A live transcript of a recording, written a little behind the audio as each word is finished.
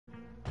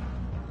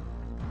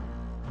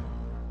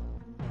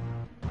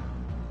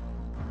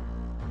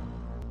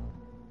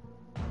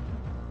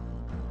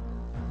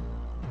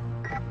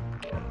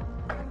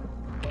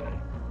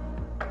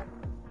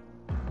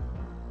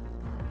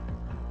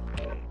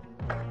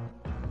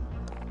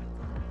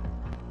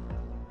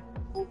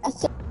I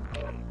said,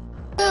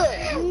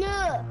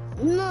 no.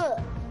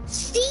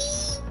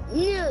 See,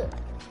 no.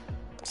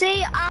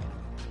 See, all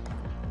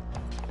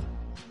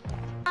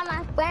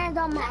my friends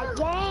on my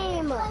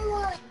game.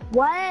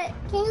 What?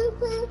 Can you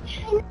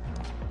please?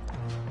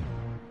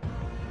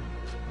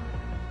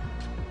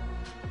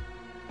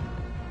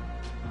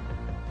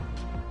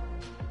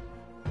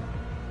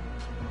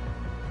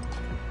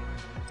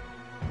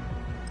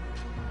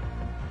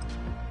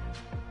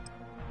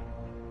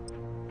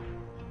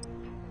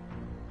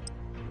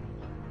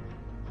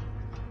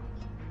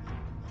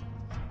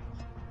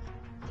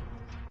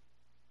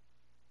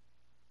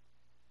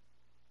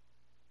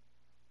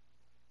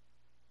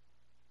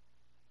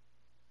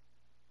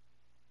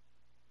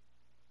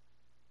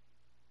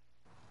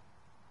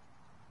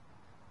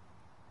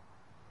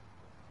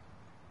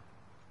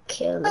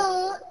 Kill it.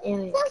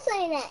 Don't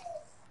say that.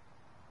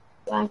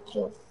 Watch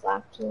your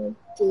fucking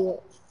bitch.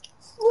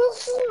 Fuck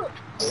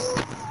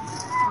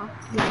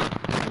your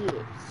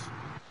bitch.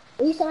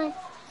 What you saying?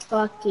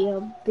 Fuck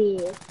your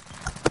bitch.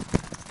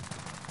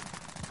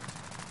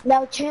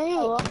 No,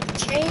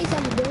 change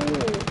some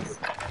dudes.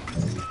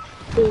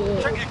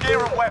 Check your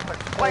gear and weapons.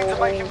 Planes are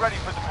making ready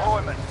for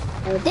deployment.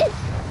 Oh, this.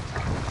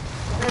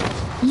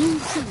 You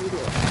see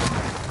this.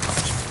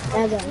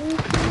 That's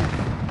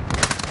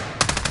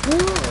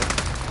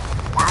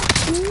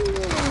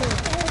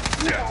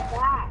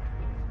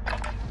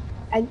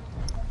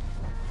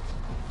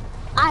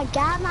I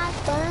got my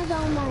friends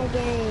on my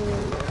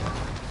game.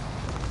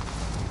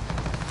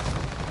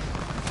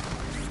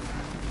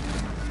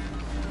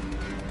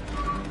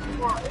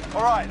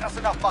 Alright, that's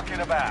enough fucking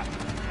about.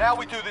 Now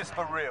we do this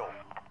for real.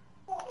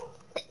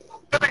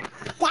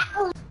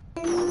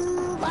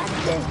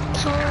 What's this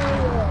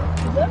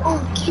time? They're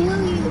gonna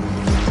kill you.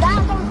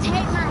 They're gonna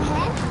take my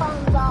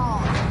headphones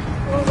off.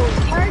 They're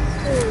gonna hurt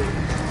you.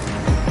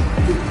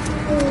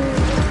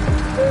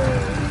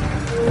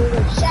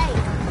 Shame.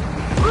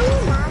 Oh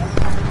my.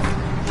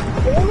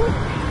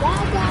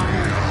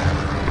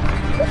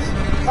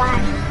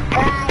 Bye.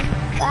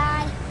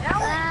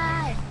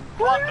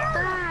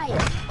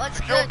 Let's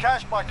secure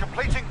cash by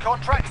completing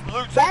contracts,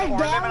 looting,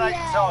 or eliminating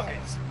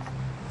targets.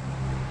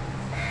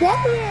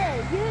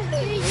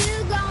 Daniel,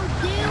 you gonna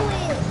do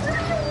it.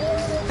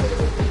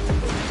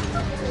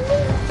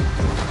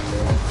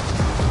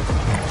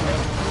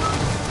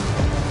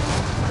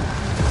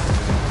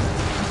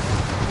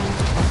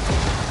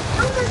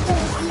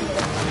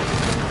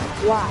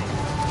 Why?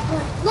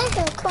 Let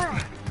her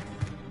cry.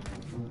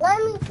 Let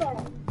me cry.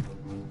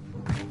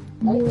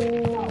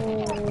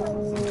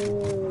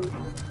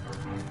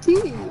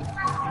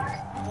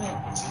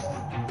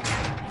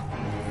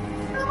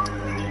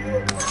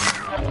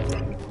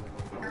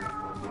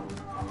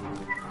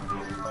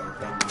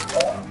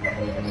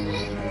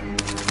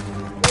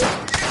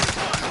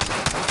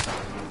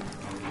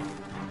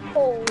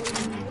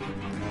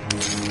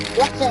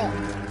 What's up?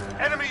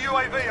 Enemy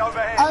UAV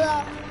overhead.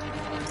 Hello.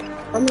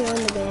 I'm here on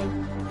the bed.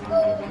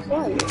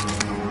 What?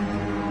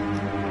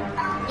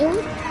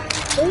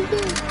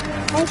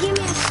 Oh, give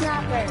me a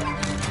sniper.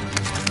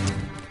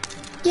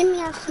 Give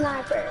me a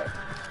sniper.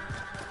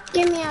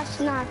 Give me a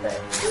sniper.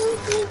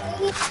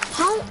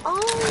 Hold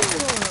on.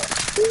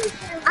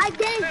 I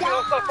didn't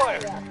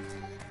die.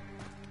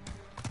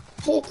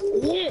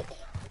 Hit.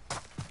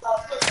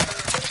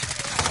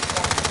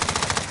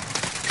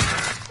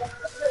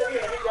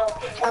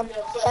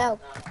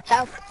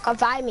 Help, come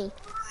find me.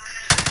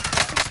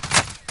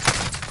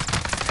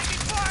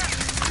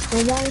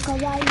 Come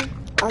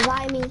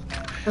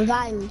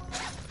find me.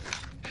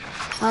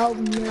 Oh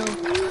no.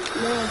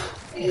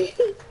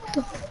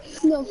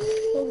 No,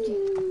 hold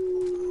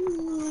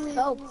you.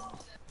 Help.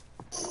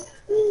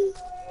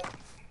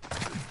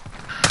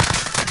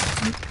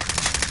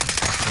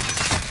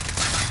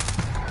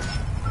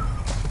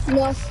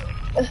 No.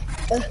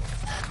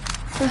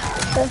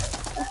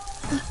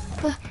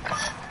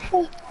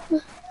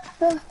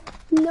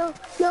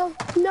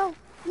 No.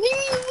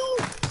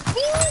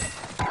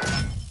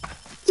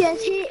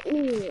 Just hit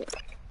me.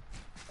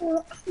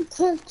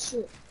 Punch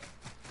you.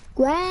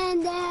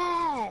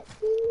 Granddad.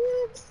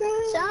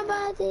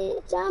 Somebody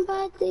try and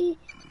punch me.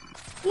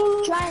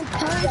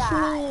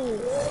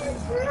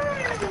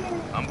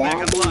 I'm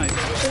back alive.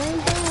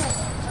 Granddad.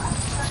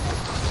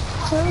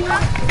 Somebody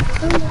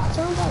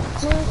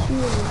punch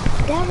me.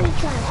 Daddy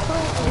try and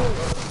punch me.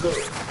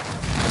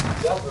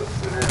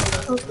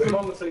 Okay.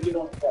 Mama said you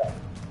don't stop.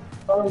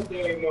 First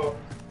thing,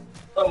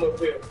 I'm up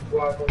here.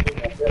 Why I'm going to do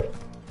my best.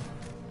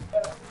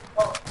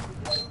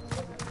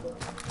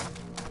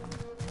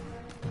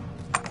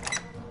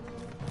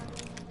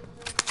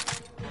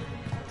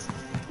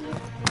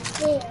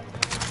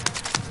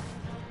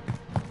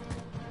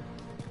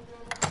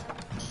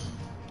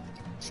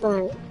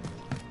 Fine.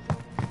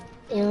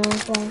 You know what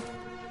I'm saying?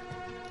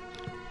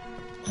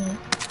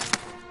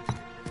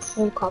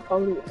 Phone call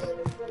police.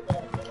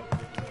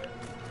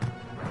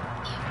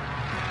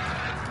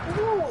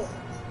 Oh,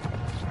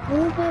 you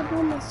want to play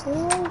by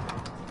myself?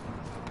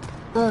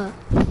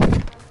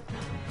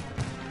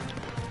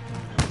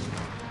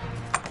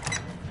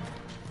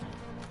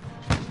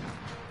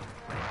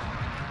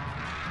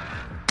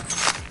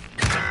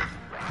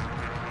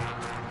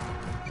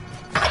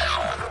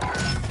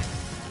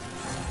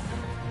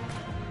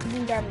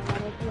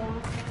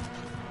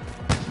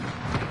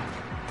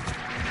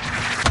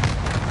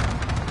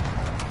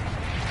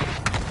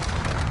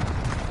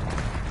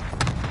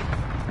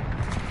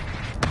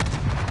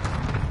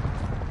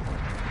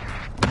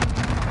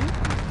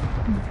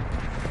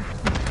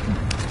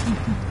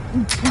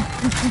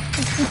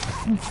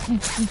 The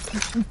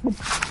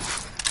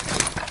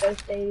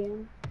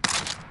stadium.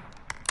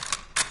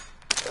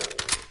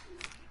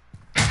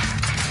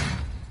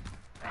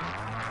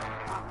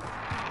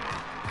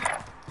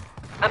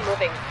 I'm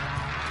moving.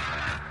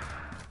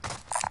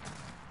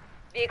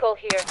 Vehicle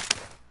here.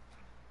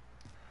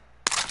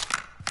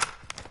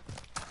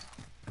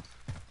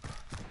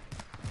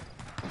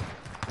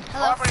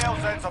 Hello. Primary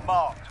LZs are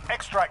marked.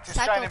 Extract is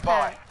standing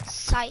by.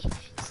 Psych.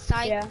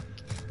 Yeah.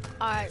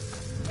 Alright.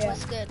 Yeah.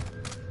 What's good?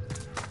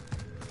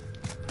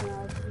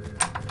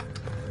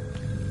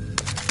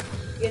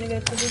 You gonna go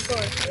to the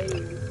store? Hey.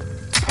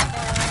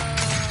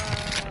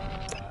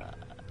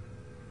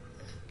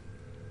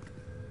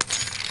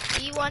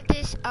 Do you want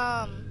this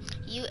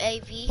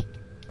UAV?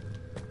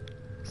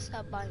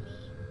 Sub by me.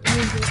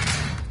 Use it.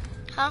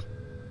 Huh?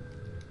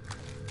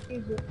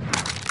 Use it.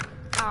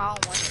 Oh, I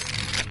don't want it.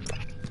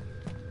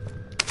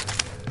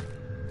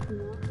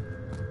 No.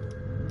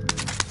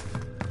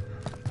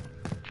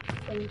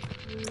 Thank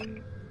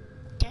you.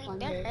 Dang,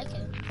 they're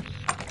heckin'.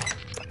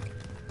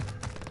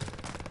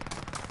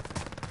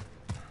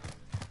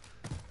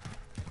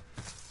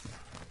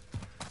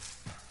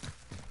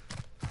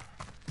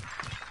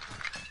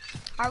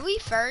 Are we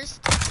first?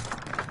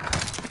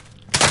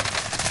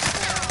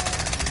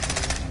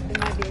 It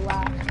might be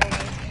last.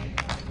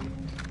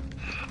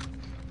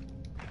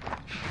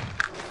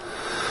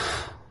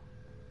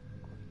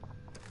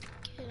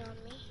 Get on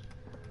me.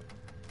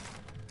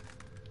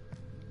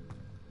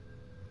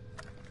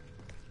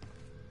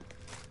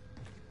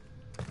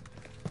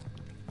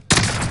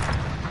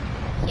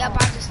 Yep, I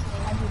just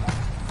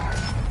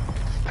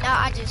no,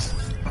 I just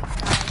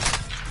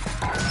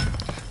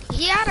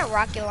he had a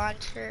rocket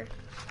launcher.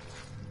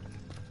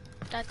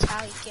 That's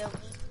how he killed me.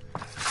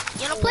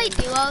 You wanna play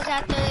duos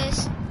after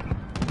this?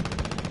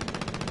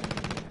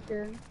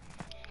 Sure.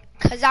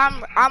 Cause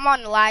I'm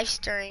on live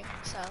stream,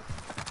 so.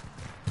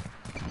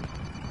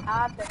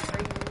 I have to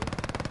free you.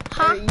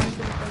 Huh? Or you can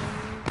free me.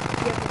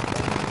 You have to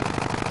free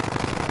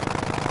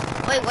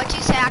me. Wait, what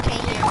you say? I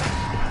can't hear.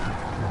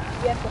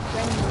 You have to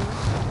friend me.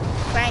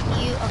 Friend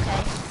you?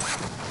 Okay.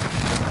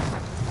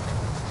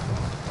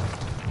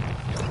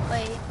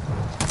 Wait,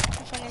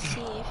 I'm trying to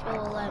see if it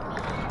will let me.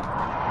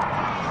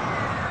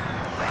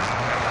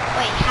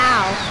 Wait,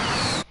 how?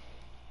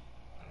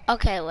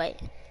 Okay, wait.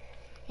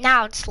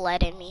 Now it's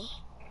letting me.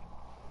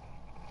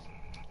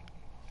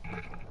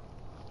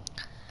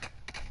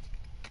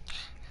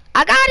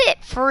 I got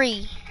it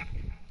free.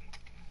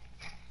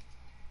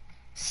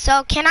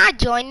 So can I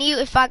join you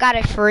if I got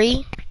it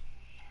free?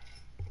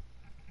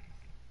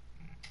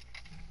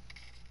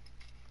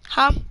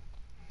 Huh?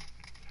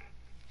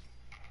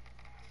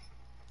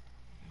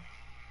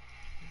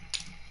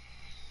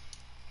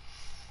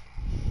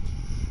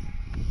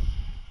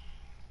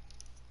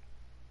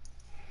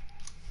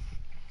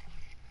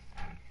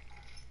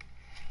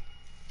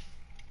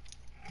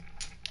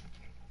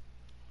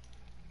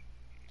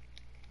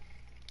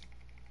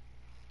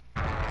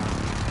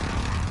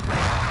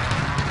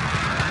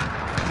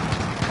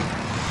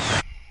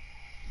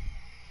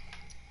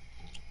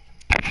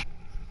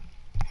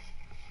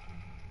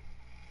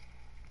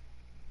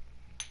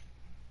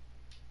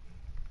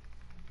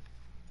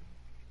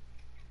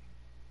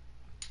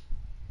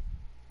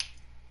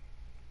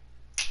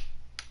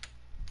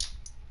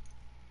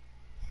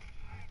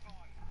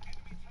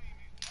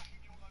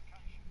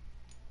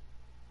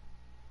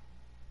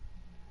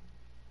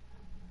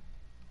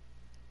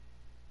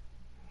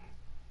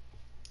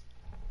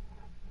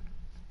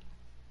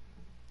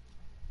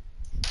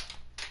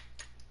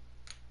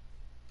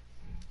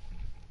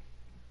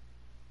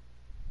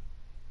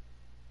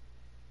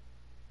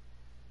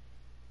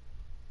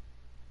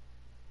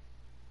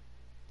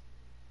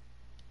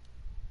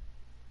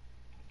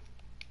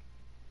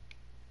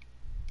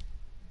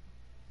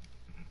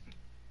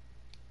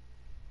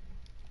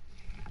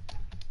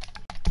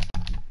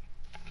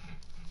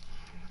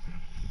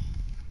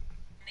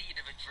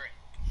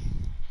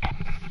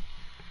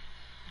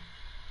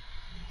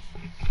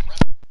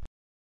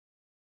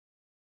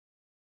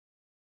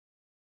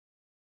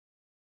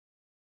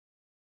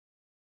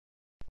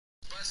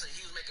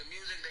 He was making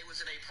music, they was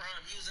in a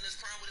prime. He was in his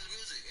prime with his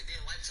music, and then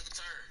life took a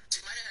turn.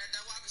 She might have had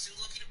that walk, and she was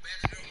lucky the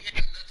baddest girl he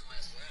had. Nothing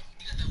lasts forever.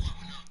 He got that walk,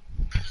 but no.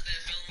 I was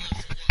that fell in love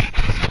from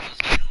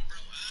walking. You know,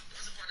 bro.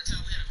 Once upon a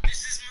time, we had a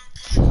this is my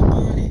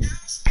party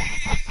house.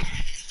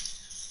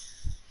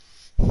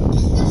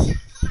 This is your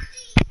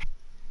party.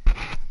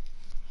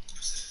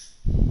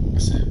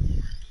 I said,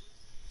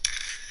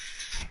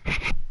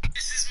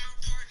 this is my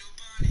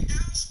party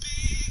house,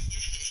 big.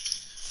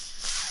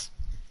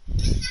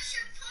 This is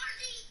your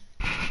party.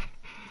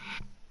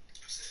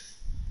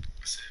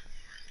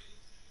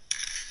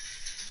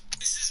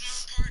 This is my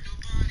part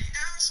nobody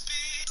else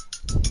be.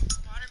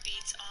 Water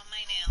beats all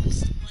my nails.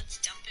 Let's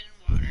dump it in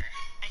water.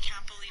 I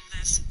can't believe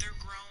this. They're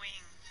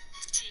growing.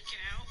 Take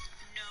it out?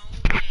 No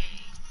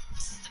way.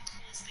 This is the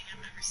coolest thing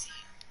I've ever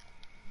seen.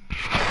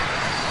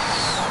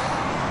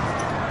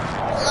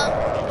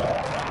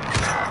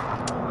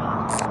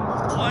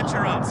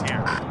 Launcher ops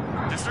here.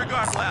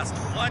 Disregard blast.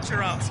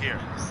 Launcher ops here.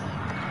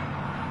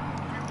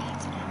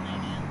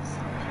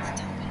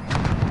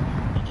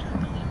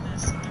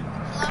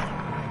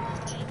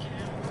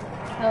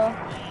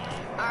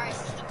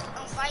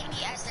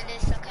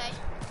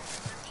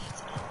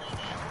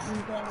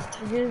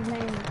 Is his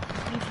name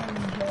Ethan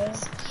J?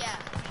 Yeah.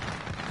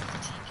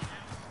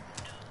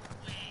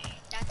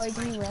 Or That's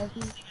can my you res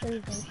me?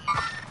 Please.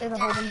 There's a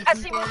whole bunch of I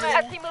see people movement. over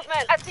I there. see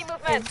movement. I see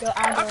movement. Go,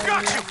 I'm I've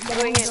got you. But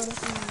Going then in. go to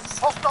Phoenix.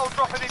 Hostile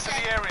dropping into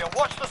the area.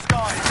 Watch the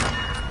skies.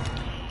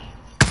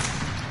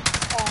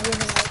 Oh, he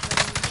doesn't like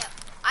me. Yep.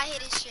 I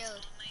hit his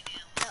shield.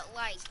 Not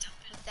like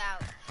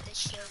without the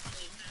shield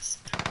thing.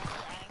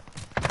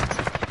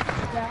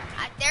 Yeah.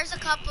 There's a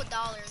couple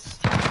dollars.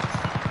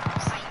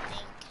 I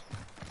think.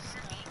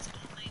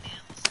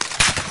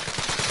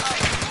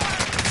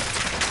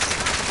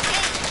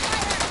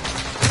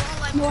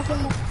 It You walk in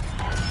there.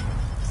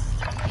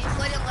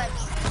 wouldn't let me.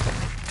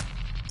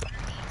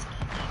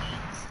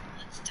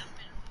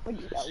 Oh,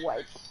 you got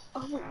wiped.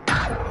 Oh,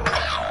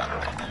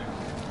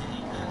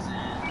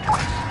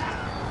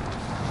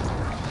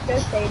 go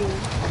Sadie.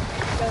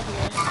 Go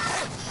here.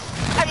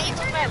 Can you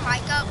turn your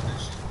mic up?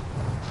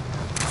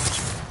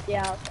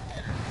 Yeah.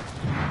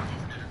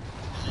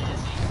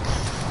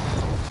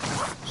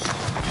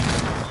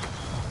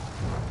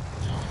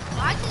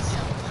 Why is it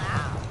so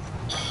loud?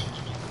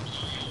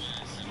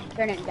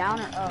 Turn it down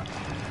or up?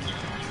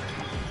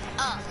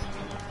 Up.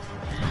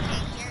 I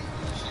can't hear it.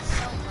 It's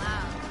so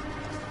loud.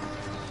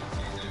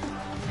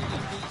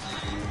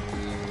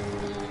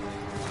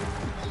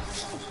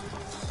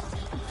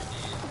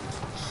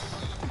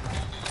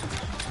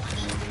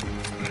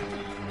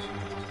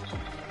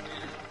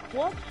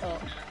 What the?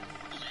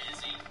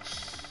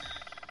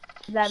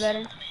 Is that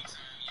better?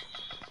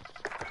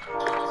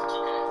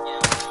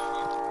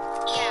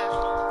 Yeah.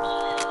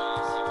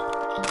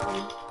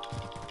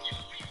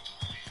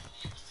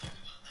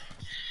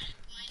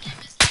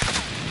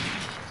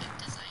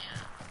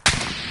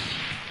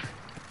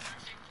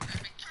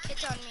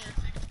 It's on me.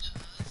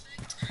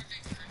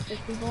 There's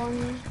people on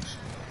me?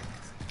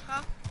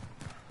 Huh?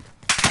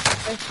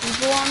 There's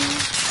people on me?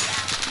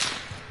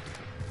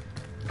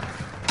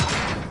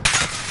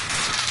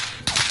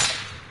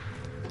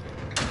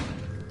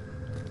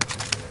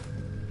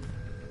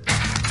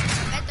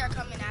 I bet they're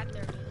coming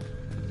after me.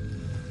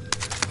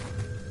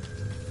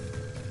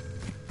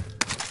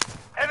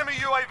 Enemy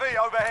UAV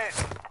overhead.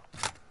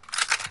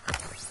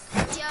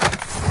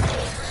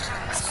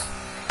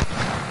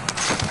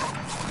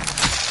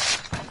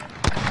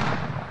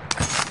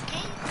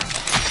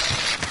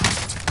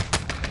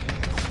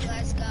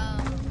 Let's go.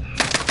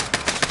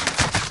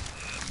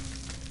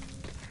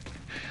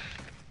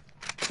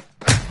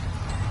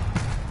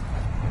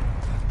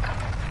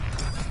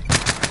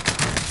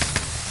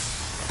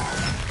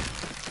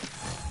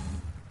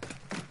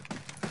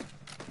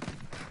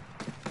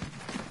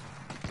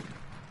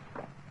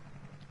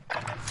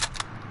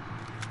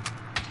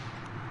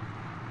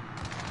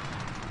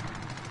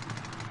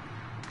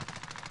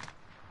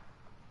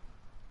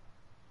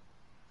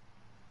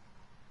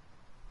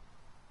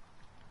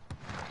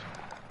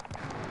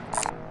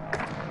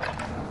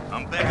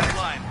 I'm back in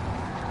line.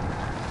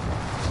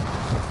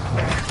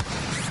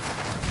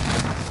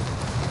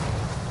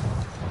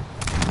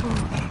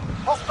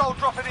 Hostile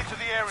dropping into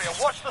the area.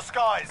 Watch the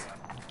skies.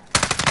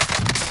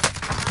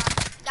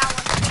 That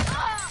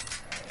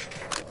one.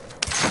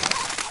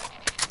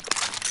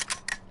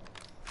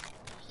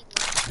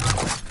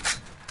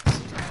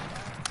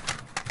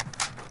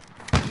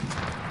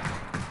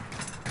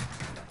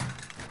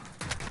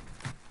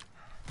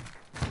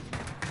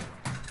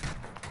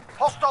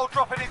 Hostile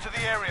dropping into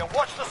the area.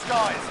 Watch the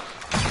skies.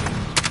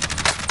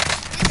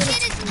 This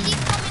kid is keep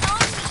coming on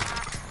me.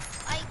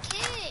 I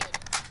kid.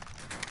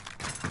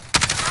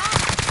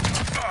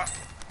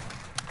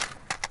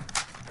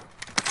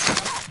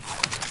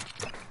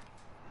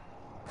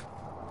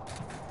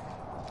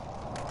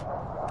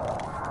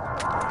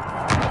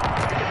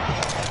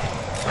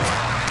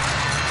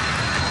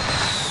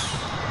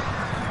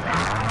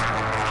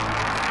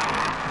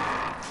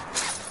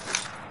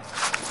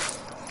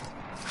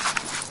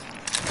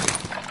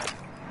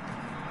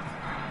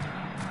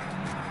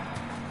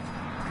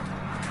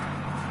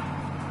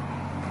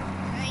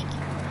 Thank you.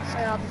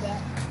 Alright, I'll be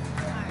back.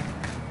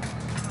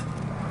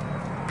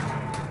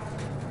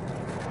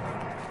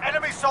 Alright.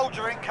 Enemy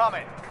soldier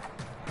incoming.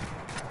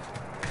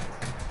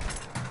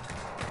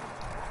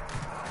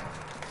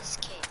 This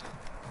kid.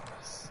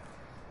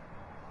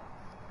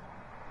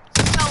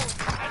 So,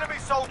 Enemy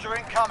soldier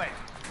incoming.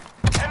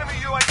 Enemy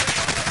UAV.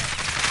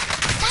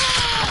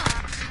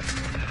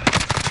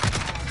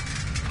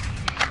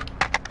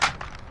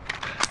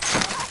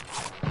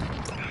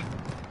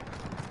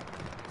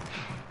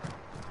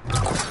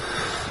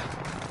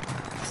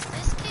 is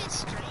this kid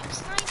stream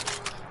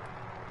sniping?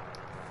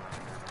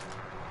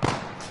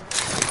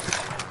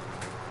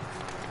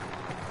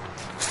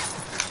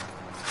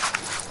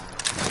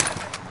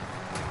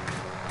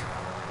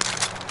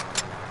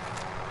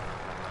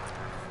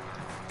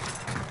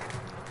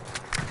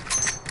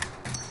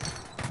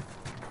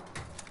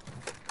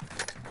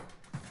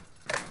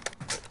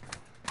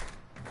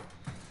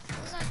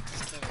 Feels like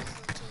this kid is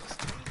legit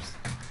stream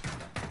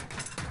sniping.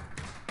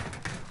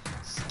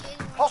 This kid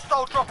wants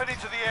Hostile to dropping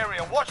into the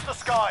area. Watch the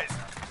skies.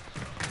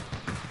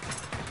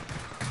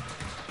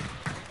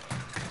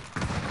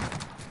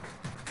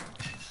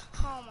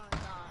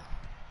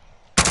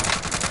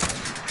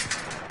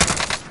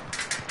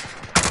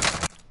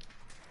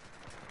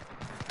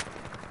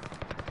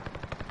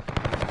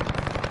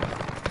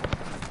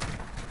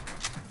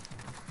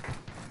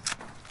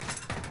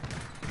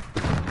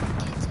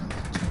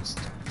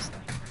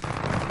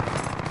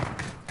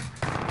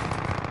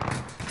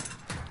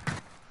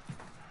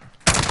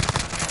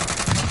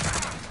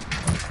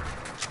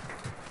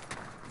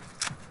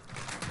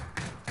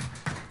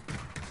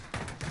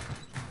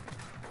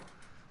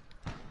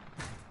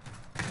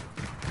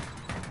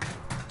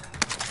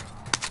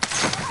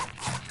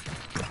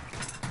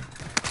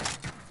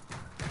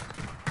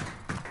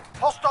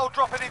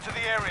 dropping into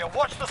the area.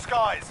 Watch the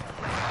skies.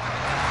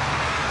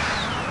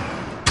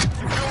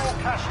 Secure all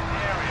cash in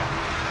the area.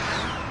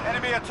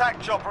 Enemy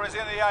attack chopper is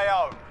in the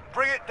AO.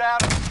 Bring it down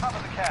and recover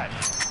the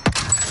cash.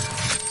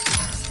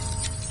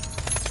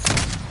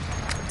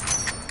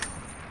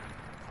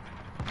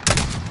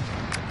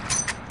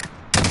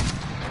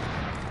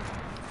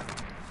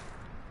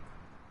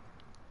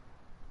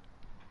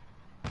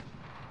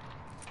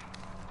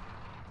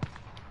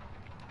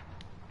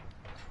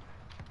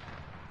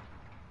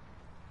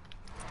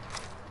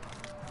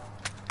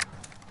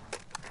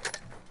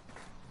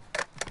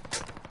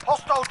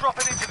 Hostile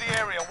dropping into the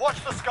area.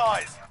 Watch the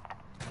skies.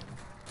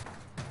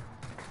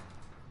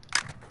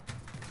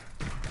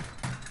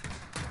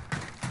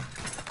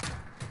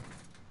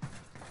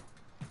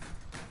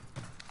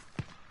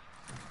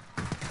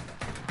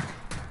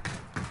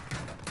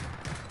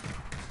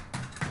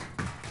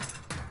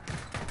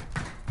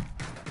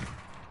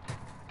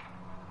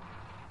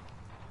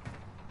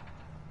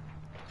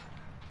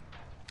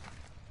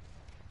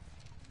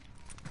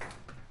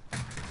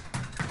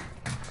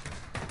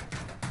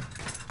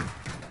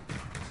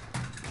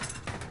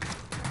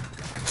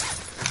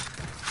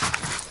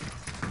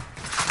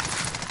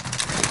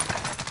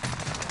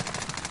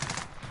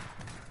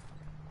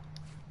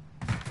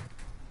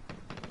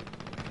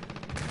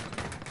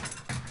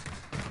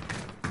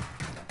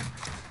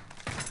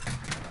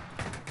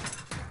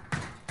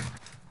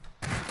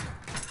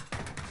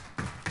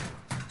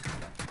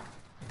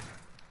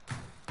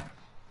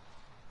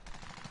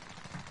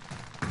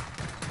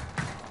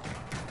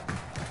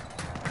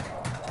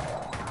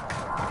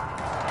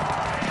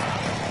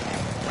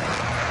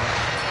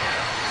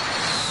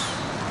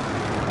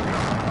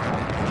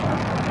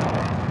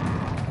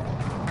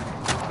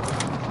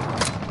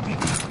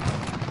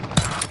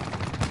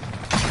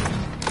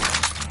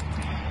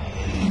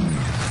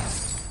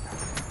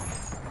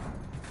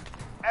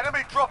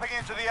 Enemy dropping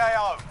into the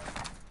AO.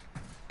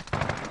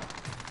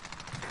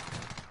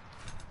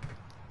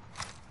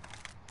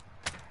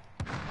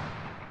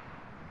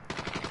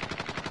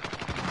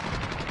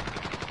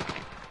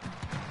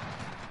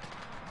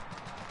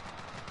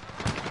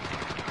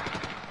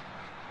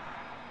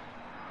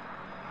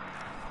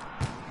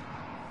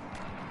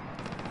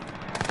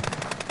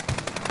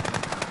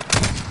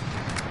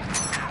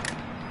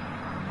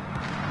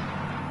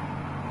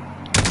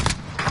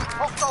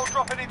 Hostile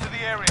dropping into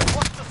the area.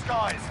 Watch the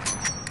skies.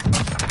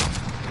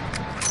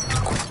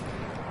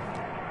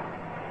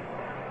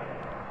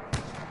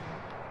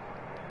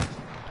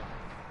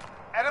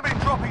 Enemy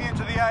dropping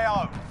into the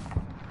AO.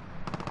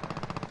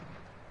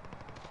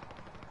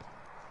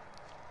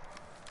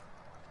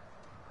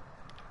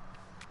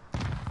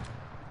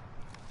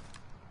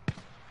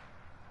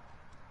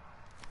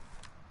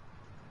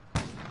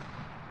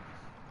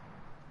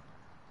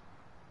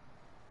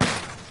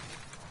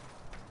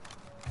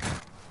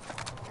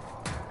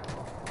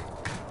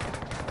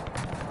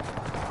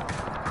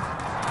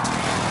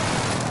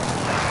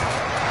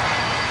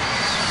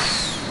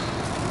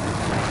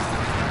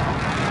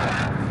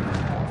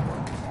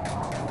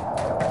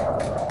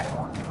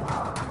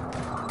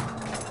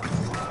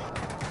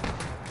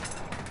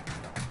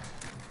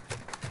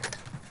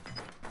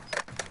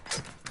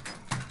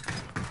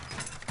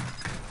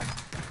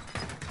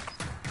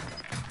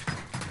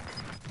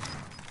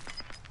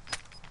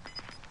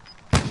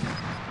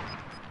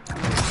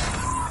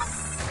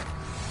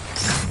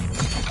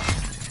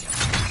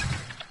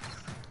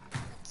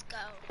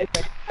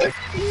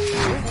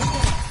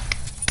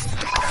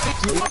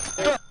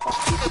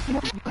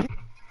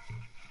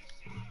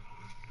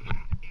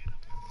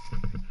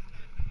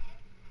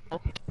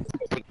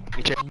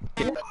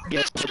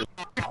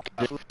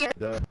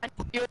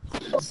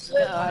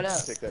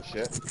 Take that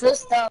shit.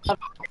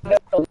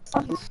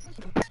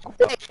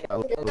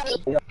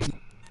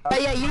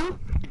 Yeah, you?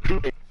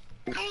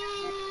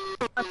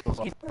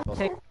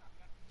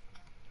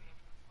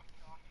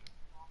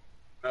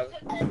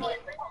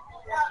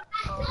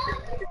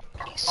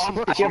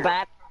 You're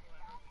back.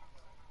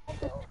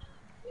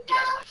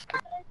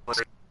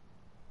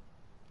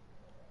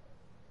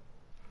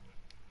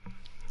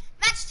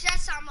 That's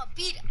just I'm a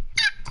beat it.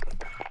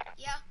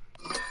 Yeah.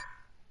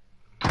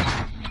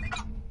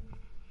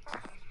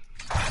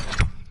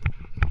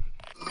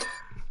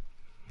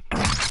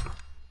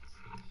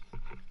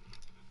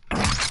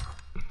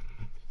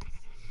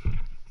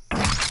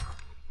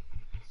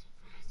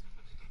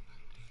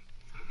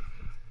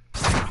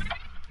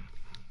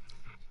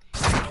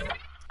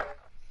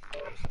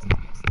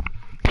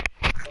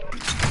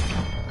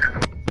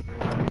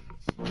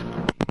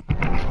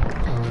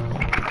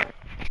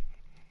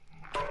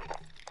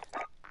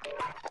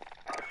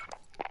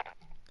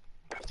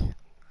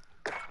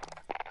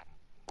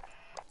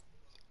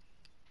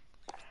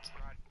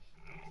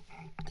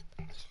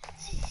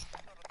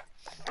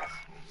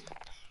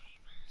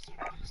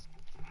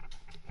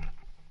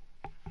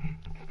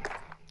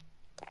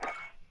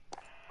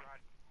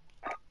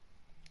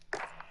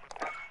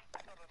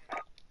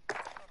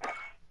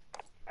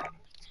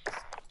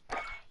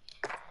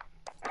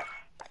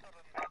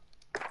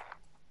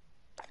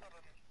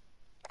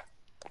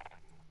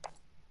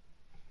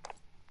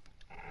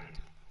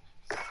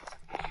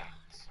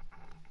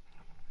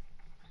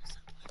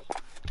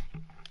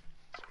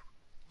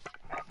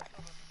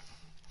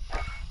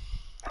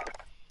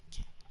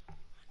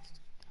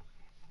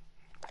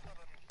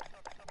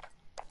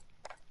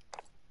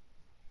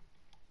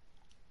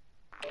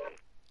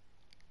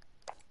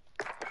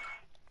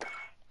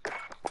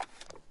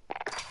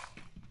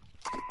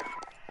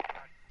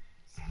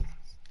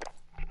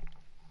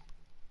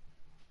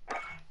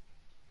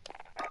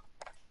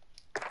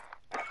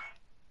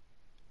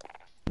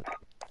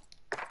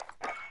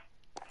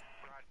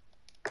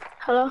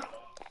 Hello?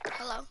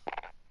 Hello.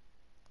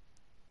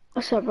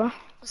 What's up, bro?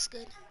 What's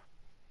good?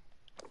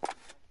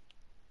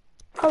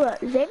 Hold up,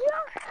 Xavier?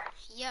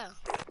 Yeah.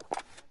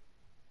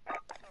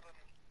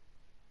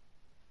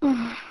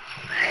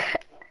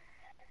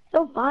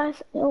 Your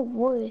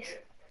voice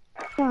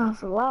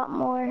sounds a lot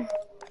more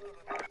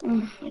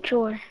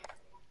mature.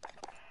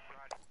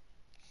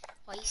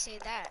 Why you say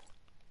that?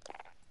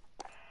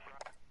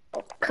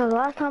 Cause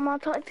last time I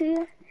talked to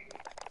you,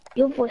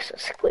 your voice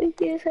was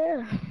squeaky as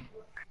hell.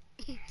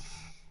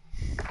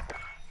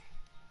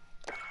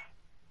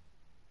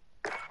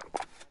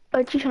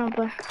 What you trying to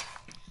play? It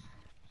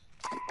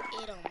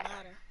don't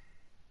matter.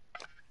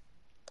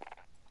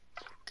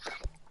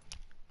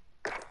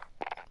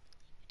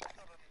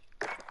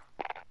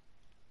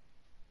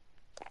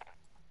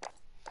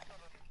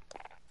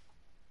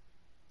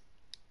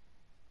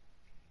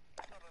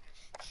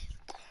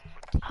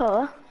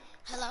 Hello?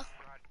 Hello.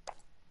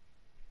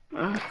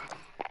 Mm.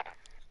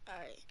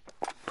 Alright.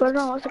 Put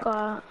on what's it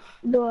called?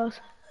 Duos.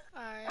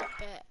 Alright,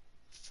 bet.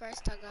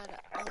 First I gotta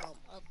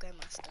upgrade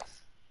my stuff.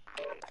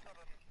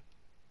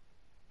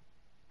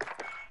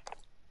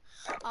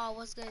 Oh,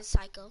 what's good,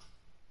 Psycho?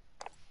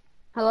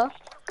 Hello?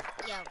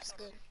 Yeah, what's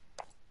good?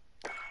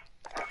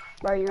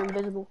 Bro, you're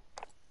invisible.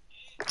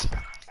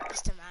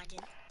 Just imagine.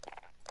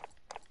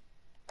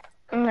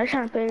 I'm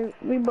trying to play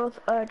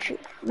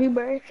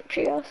Rebirth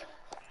Trios.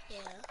 Yeah,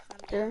 I'm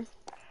down.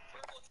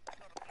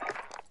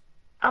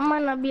 I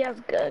might not be as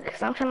good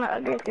because I'm trying to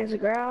upgrade this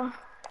girl.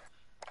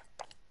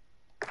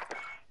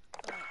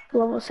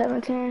 Level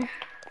 17.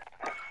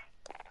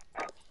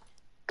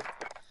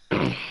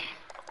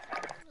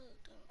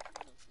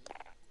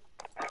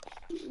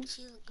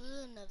 She look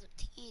good, never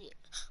teed it.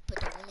 But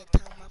the winter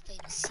time, my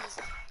favorite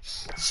season.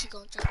 She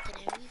gon' drop it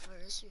in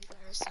reverse.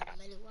 I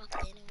merely walked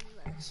in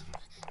reverse.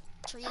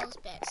 Trios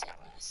back set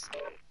last.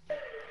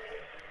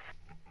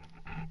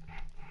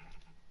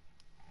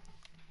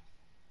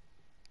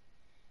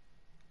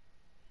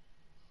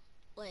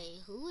 Wait,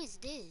 who is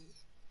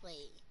this?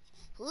 Wait,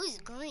 who is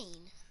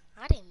Green?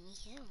 I didn't meet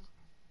him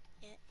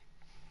yet.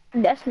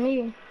 That's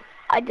me.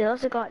 I just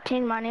also got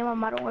changed my name on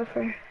Modern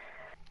Warfare.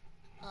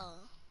 Oh.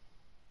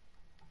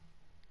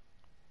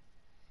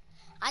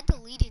 I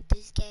deleted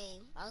this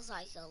game. I was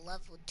like a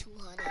level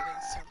 200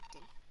 and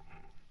something.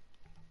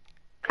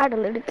 I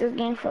deleted this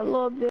game for a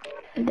little bit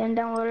and then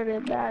downloaded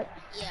it back.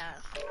 Yeah.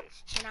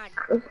 And I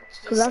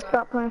Cause I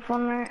stopped playing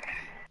Fortnite.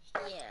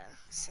 Yeah,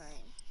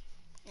 same.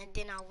 And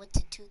then I went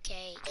to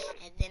 2K,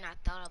 and then I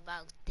thought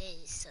about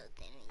this, so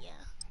then,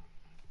 yeah.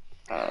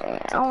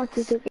 I want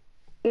to 2K.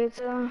 It's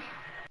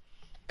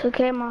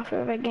 2K my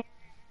favorite game.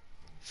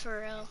 For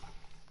real.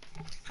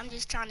 I'm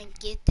just trying to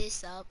get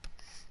this up,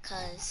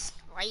 cause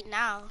right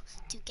now,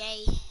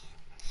 2K,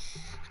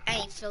 I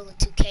ain't feeling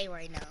 2K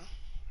right now.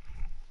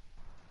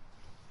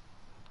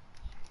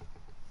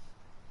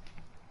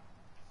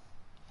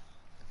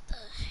 What the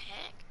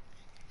heck?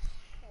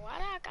 Why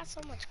do I got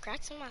so much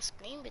cracks in my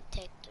screen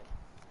protector?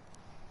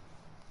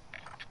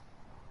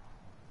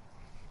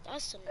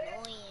 That's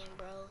annoying,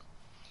 bro.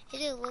 It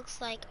just looks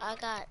like I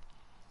got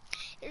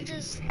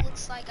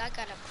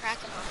a crack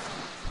in my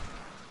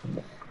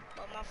phone.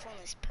 But my phone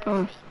is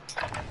perfect.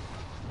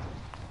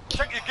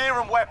 Check your gear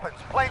and weapons.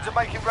 Planes are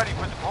making ready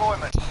for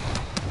deployment.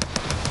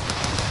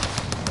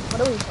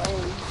 What are we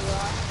playing?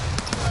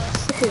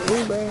 This is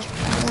Rebirth.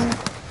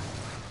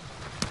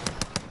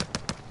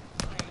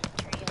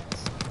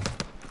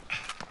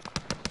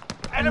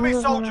 Enemy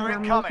soldier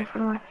incoming.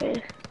 God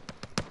dang.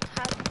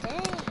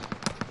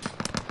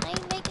 Why you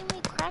making me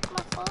crack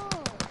my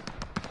phone?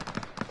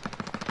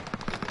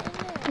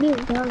 These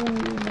guns I'm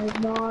using is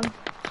dog.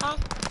 Huh?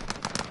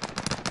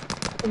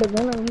 The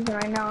gun I'm using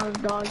right now is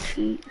dog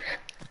sheets.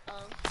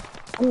 Oh.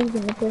 I'm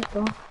using the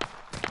pistol.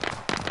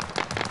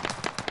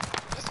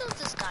 This one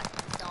just got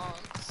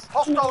dogs.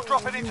 Hostile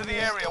dropping into the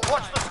area.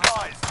 Watch the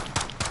skies.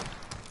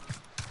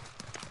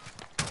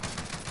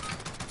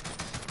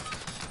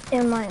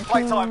 In my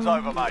Playtime's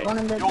over, mate. One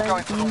of the You're going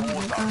best to the games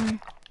war of zone. time.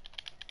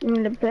 One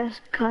of the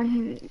best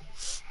gun.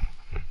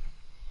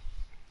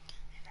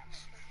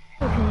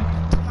 Okay.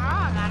 Tomorrow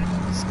I gotta go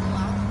to school.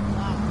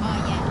 Oh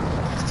yeah.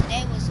 Because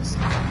today was a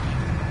school day.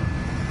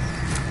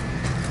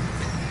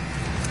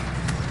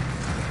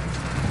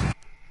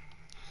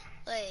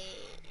 Wait.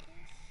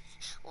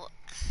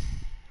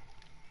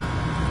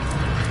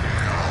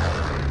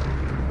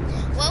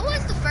 What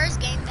was the first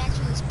game that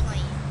you was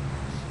playing?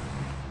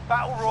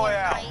 Battle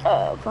Royale.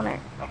 Fortnite.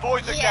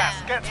 Avoid the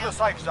gas. Get to the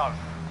safe zone.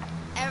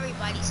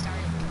 Everybody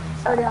started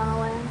playing. Already on the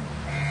way.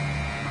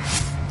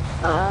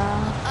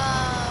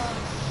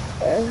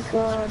 Let's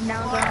go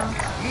down.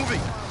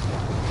 Moving.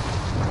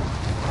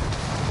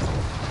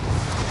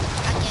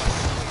 I guess.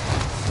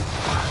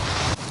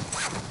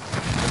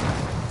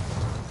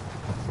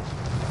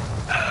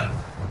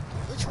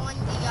 Which one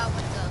do y'all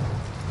want to go?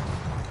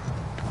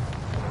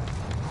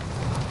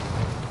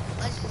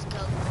 Let's just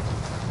go.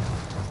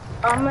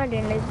 I'm ready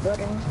in this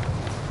building.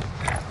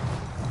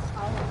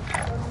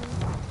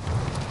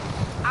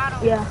 I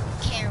don't Yeah.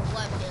 care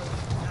what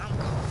building I'm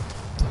going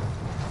to.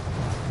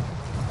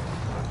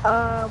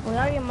 When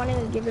y'all get money,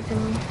 give it to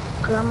me.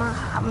 Cause I'm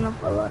gonna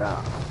pull it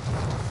up.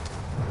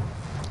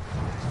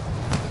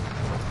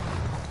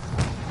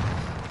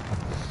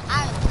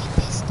 I haven't played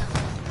this stuff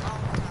in a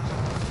long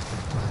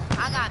time. I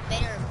got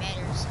better and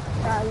better. So.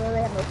 I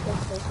really have a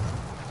sister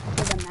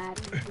for the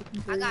Madden.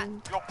 I got,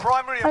 Your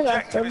primary I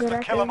got so objective is good to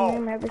at kill this them all.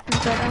 game ever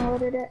since I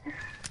downloaded it.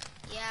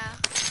 yeah,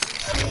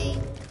 see,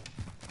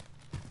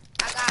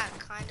 I got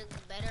kind of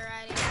better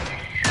at it.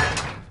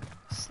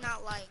 It's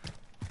not like,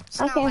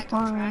 I can't I'm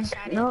find trash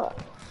at it. no.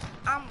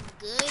 I'm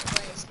good,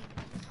 but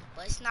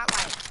it's not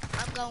like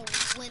I'm gonna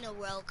win a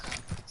World Cup.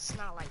 It's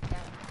not like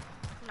that.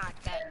 Not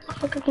that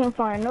good. I can't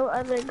find no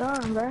other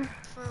gun, bro.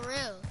 For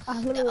real. I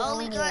literally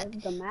only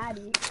have the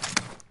Maddie.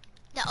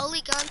 The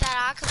only gun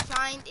that I could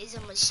find is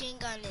a machine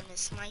gun and a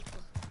sniper.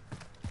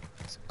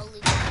 It's the only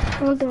gun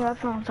that One thing I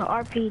found is an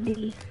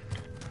RPD.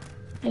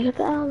 Like, what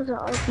the hell is an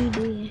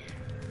RPD?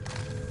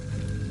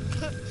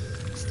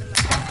 It's the map.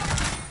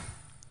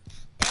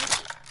 Thank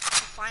you.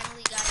 I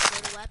finally got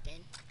a good weapon.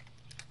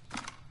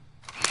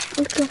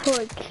 I'm looking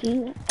for a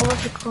key. Oh,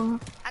 what's it called?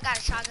 I got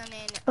a shotgun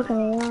and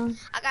Okay,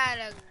 I got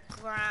a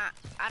grind.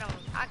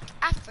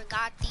 I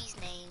forgot these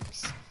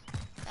names.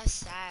 That's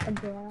sad.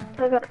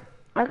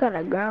 I got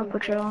a ground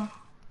patrol.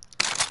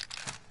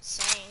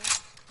 Same.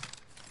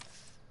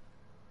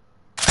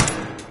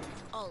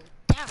 Oh,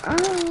 damn.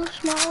 Oh,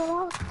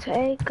 small,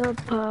 take a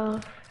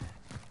puff.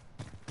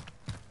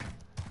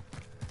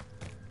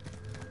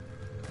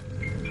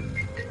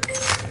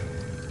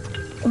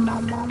 My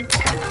mom.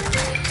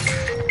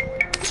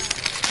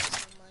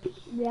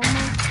 Yeah,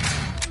 Mom.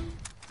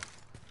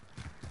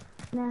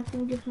 Now,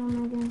 just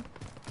one again.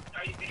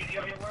 Are you busy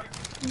on your work?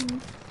 Mm-hmm.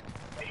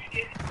 Are you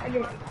did? I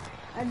did.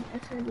 I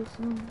said this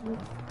one.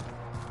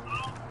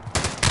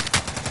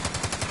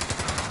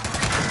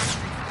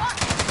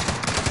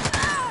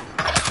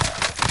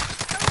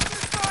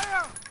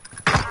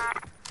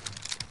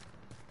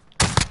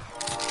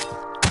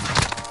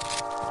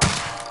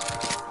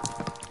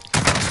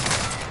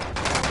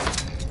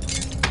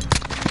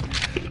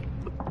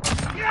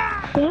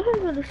 Yeah, I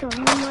really saw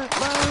him right by.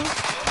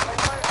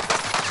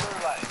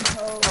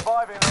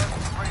 Surviving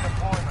earns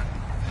redeployment.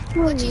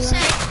 What'd you say?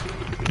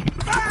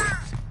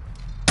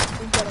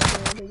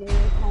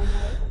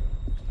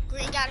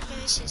 Green gotta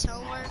finish his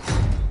homework.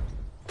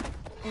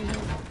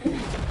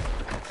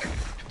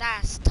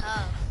 That's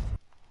tough.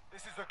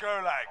 This is the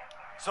Gulag.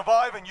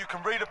 Survive and you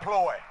can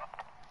redeploy.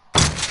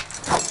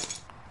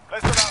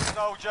 Listen up,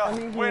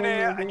 soldier. Win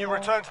here and you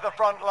return to the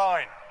front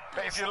line.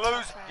 But if you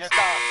lose, you're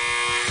done.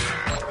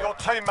 Your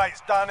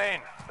teammate's done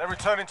in. They're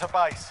returning to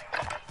base.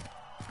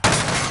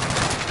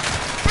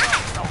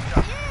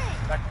 Soldier.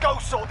 Now go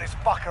sort this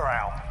fucker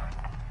out.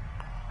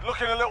 You're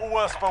looking a little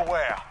worse for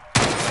wear.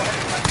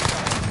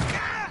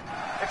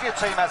 If your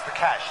team has the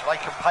cash, they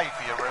can pay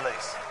for your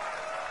release.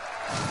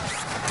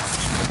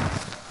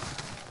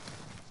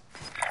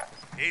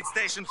 Aid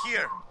station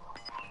here.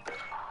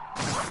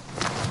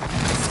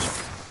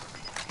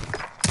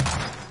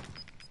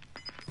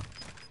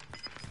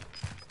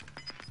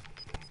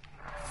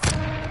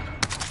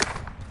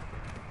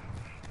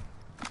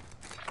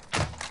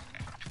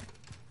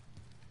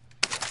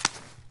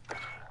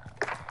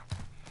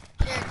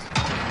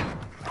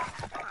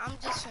 I'm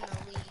just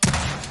finna leave.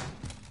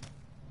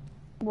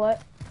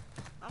 What?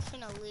 I'm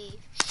finna leave.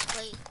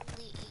 Leave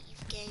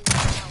game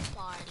without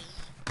party.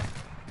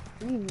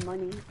 I need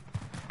money.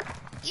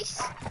 They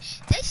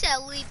said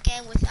leave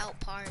game without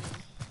party.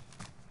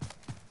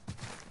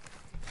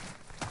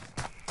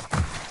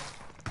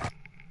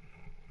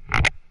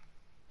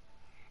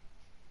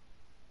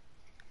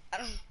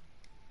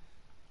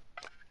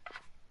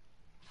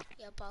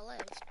 Yep, I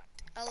left.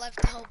 I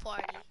left the whole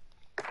party.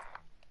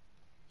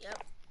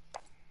 Yep.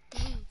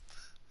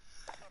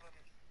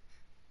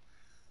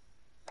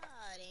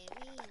 I didn't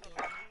mean to.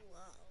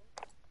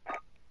 Wow.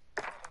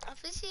 I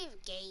feel see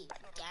if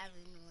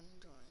Gavin wanna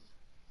join.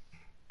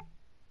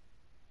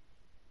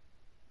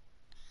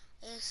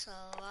 It's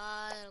a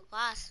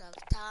lots of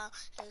time.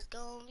 It's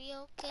gonna be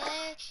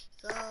okay.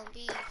 Gonna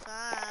be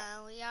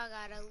fine. We all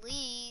gotta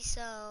leave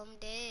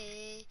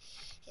someday.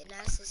 And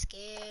that's the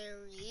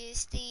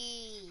scariest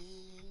thing.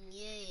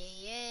 Yeah,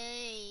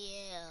 yeah,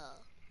 yeah.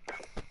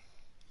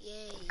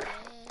 Yeah,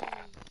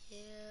 yeah,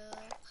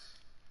 yeah.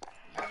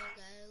 We all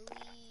gotta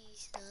leave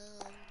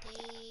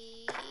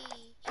someday.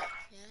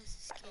 That's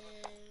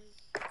scary.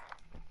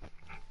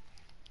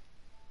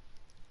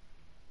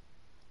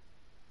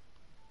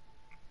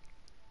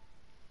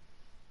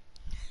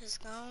 It's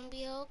gonna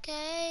be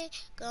okay,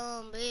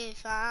 gonna be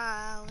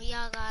fine. We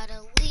all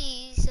gotta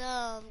leave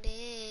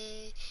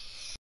someday.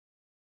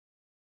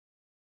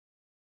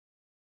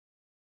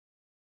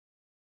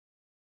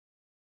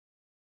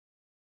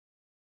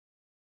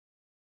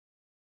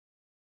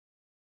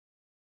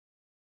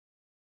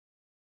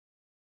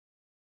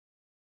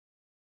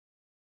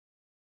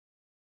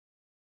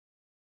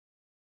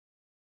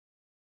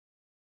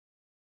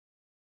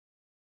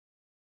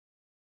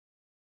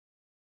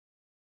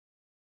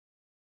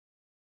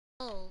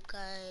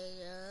 Okay,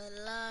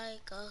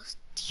 like us.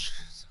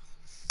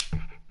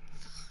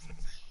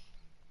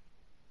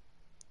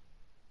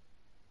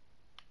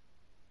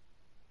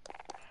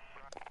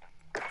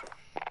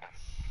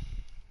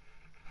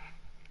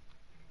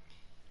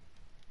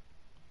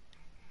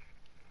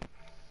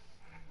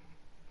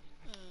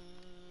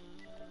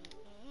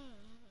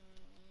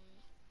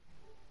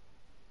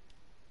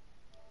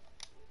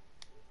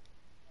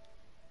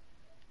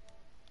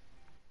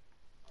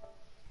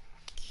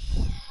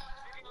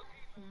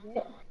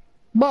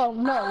 Bro,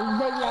 no,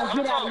 Xavion,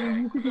 get out of here.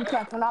 You kicking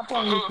cats. I'm not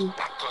playing with you.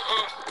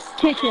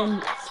 Kick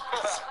him.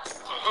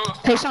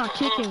 Hey, Sean,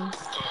 kick him.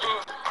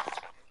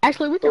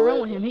 Actually, we can run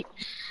with him.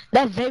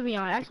 That's Xavion.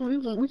 Actually,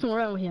 we can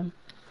run with him.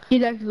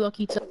 He's actually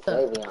lucky to.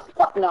 Xavion.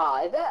 Fuck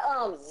nah, is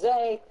that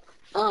Zay?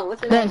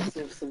 What's his name?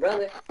 His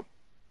brother?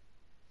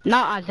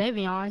 Not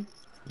Xavion.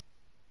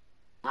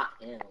 Not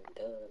him,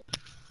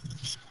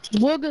 duh.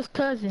 Wooga's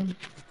cousin.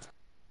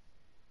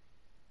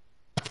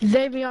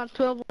 Xavion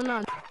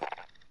 1209.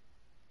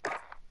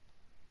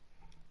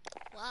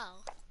 Wow.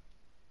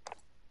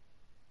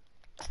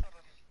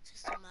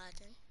 Just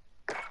imagine.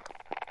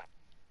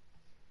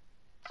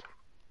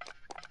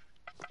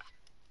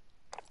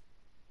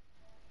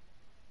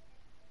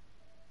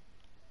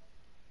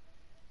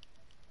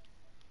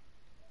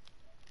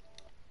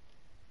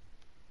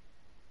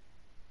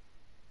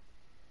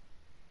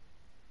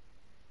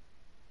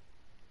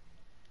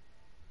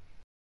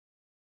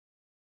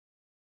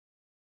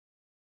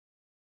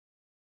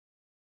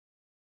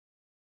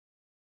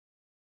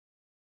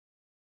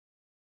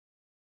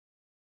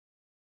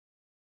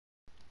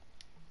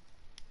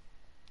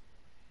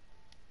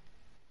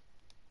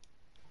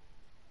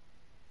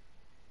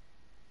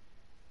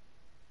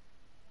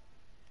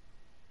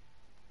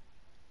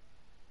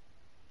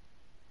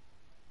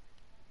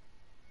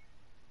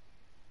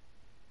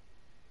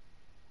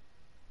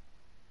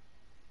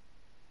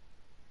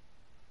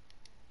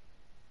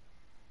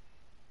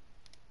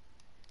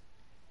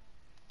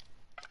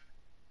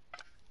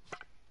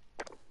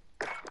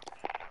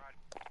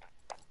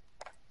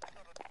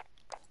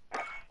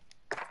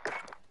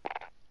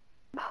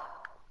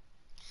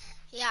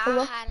 Yeah,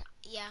 Hello?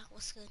 yeah,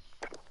 what's good?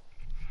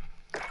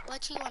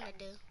 What you wanna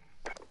do?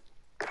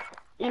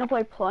 You wanna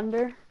play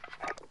Plunder?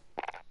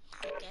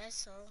 I guess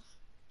so.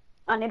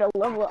 I need a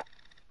level up.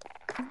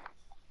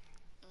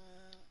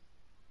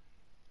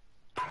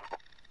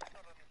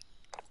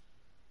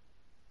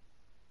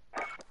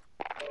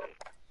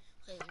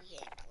 Wait, we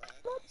ain't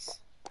playing this.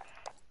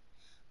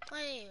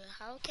 Wait,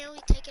 how can we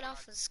take it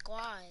off of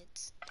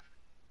squads?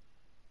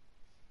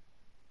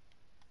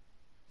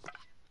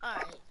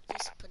 Alright,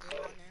 just put it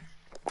on there.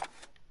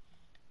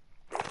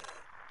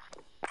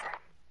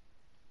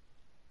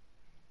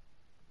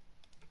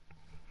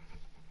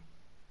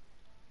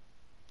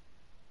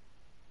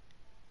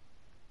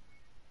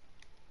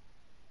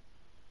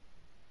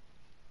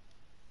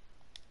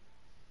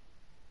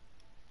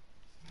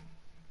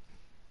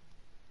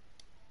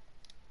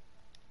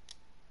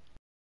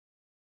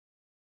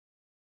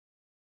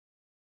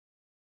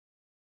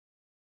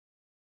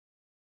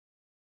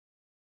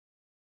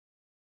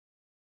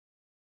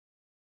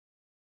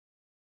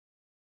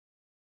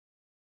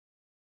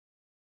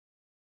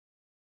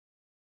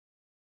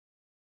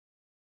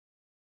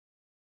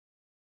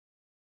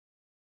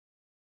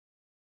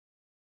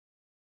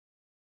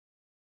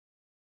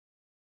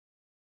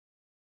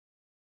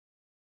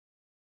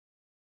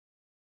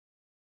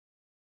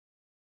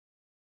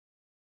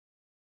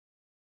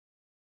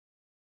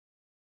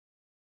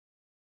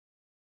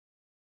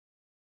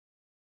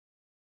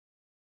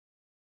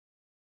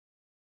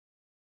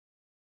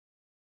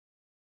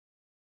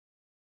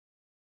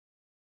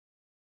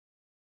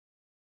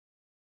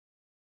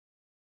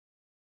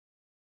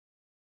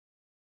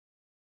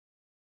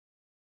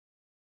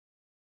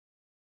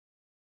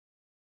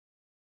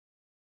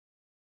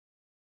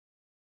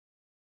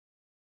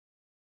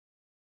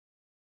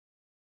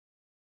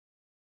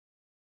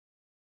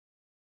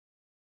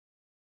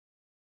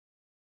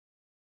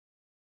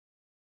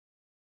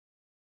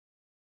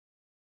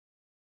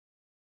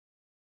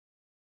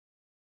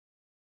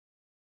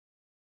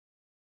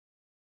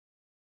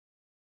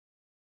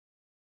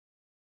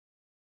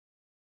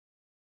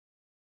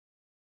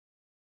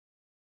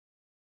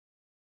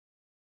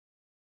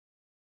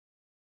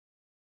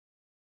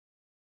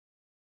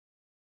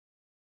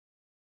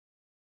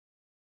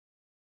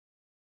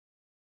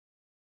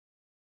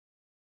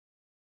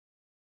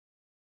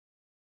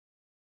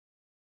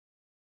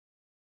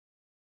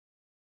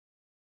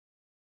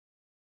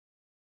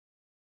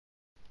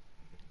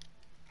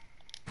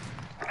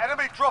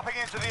 Enemy dropping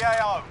into the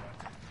AO.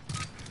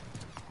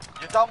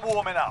 You're done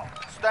warming up.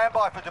 Stand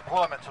by for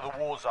deployment to the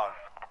war zone.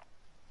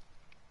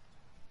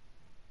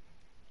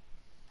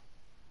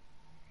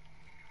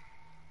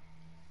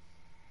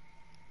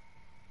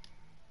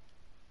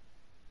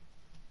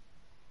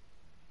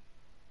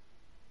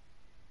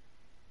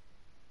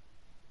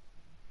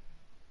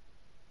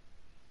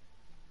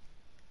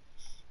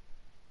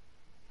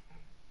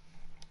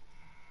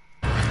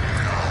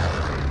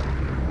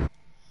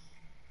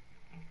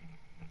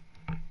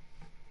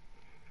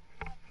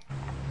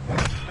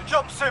 The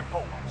job's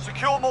simple.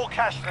 Secure more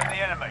cash than the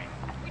enemy.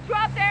 We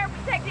drop there,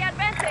 we take the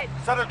advantage.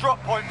 Set a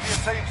drop point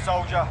for your team,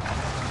 soldier.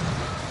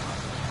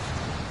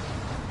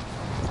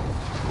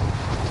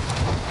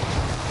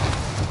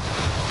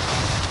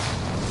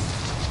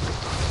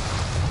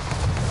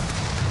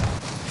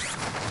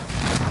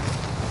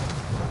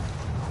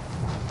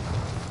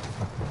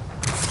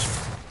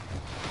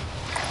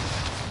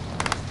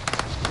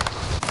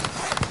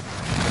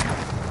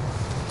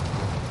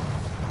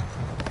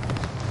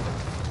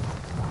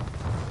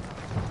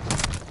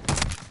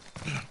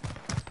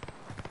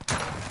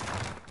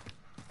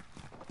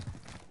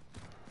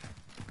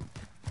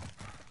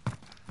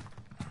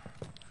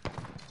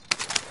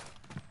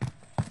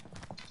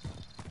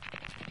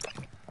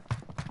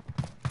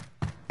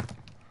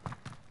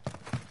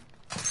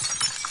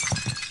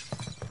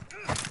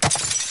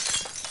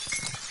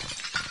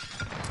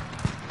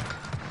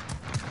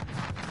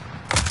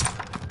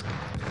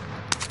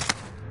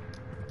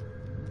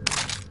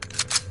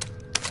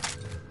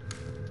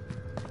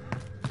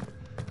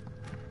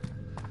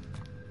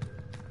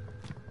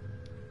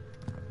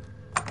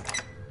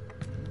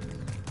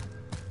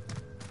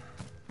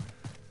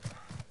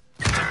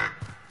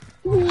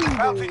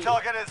 Bounty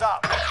target is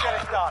up. Let's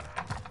get it done.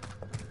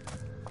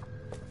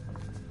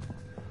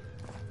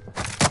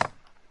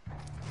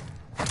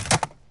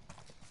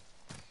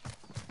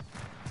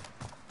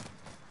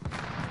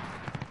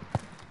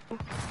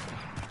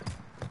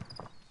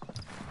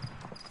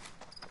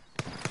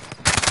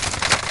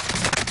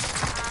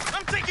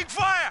 I'm taking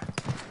fire!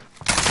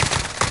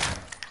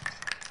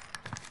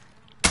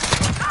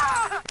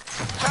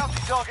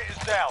 Bounty target is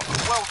down.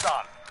 Well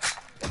done.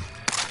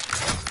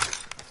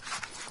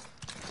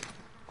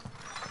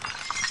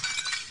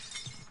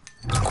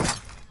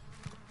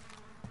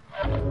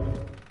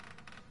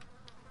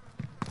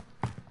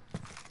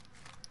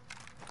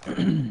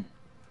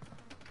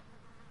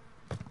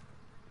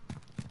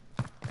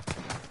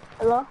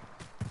 Hello?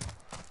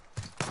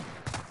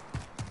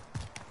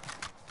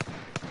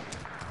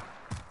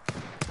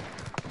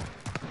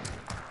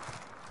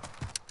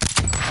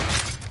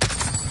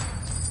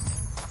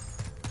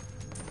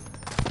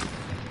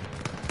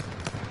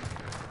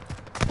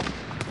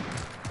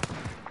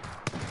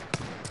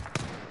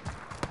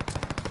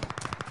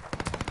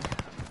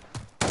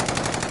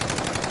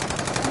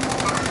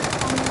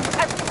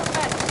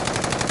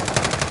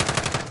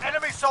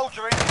 Enemy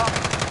soldier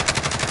incoming.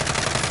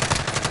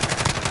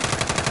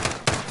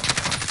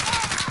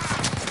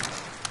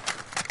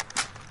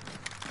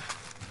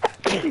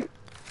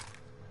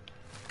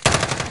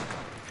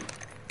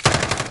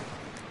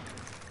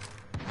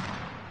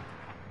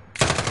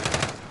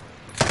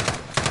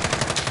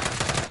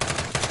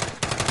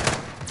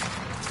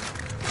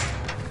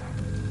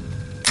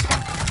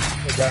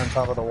 The guy on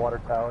top of the water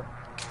tower.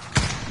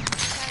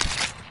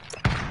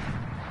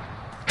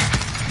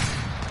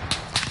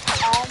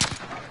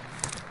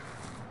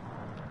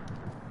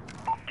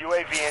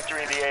 UAV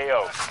entering the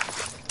AO.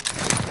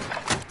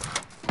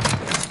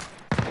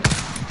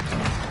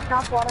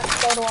 Knock water,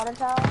 go to water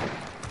tower.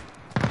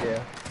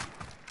 Yeah.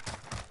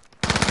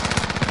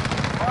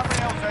 Primary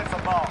LZs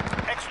are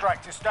marked.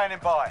 Extract is standing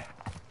by.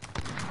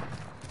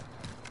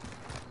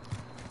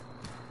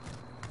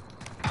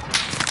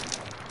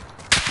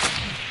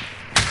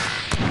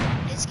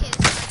 This kid.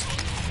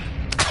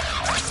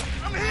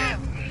 I'm here!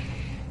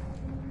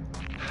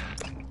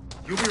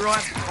 You'll be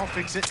right. I'll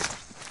fix it.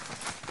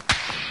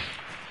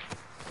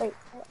 Wait.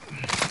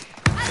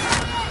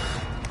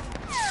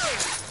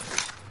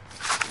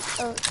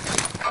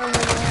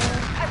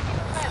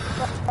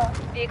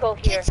 Vehicle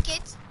here.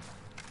 Kids.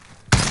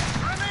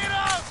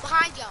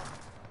 Behind y'all.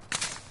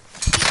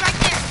 He's right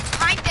there.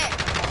 Behind that.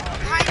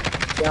 Behind.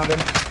 Found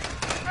him.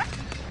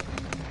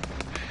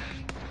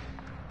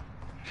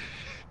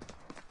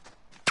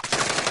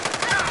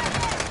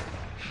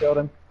 Killed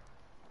him.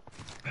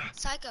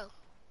 Psycho.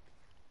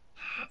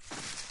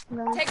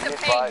 Take the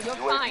pain, you're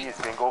fine. is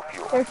bingo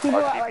fuel. There's people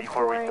at like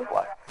 40.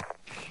 resupply.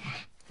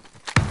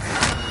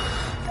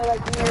 Or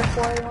like near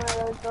 40, one of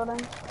those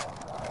buildings.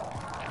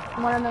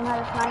 One of them had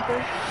a sniper.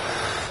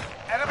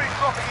 Enemy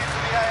dropping into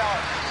the AO.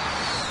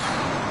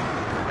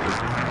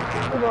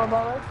 People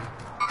above us.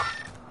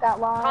 Got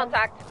long.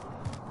 Contact.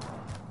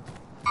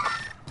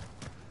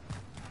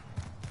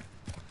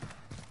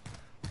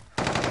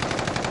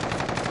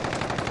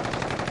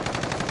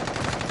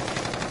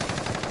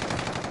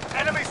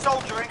 Enemy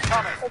soldier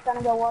incoming. They're trying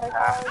to go water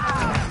tower.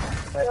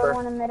 The other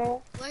one in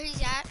midair. Where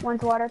he's at?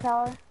 One's water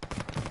tower.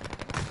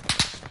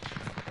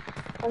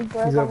 One's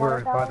He's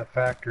over by the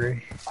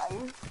factory.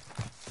 Fighting.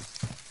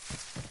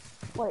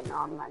 Wait, no,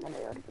 I'm not gonna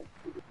be able to get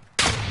you.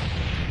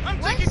 I'm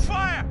taking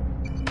fire!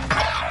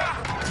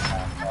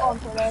 Oh, I'm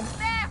so dead.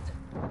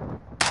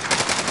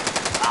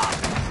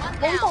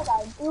 What is that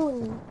guy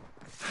doing?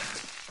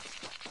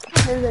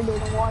 There's a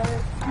dude in water.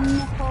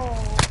 No.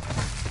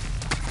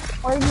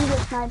 Or did you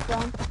get sniped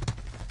from?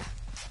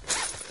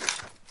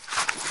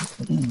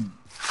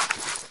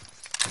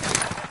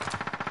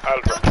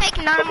 Don't take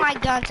none of my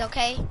guns,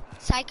 okay?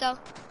 Psycho.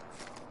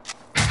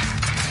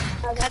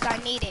 Because I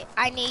need it.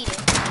 I need it.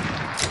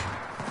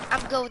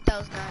 I'm good with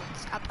those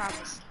guns. I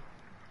promise.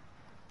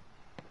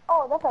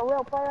 Oh, that's a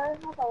real player.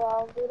 That's a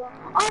real dude.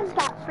 Arm's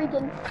got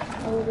freaking.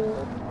 Oh,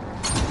 dude.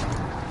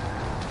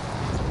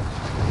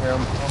 Here,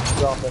 I'm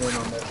dropping in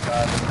on this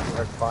side.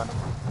 Where to find him.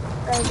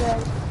 Very good.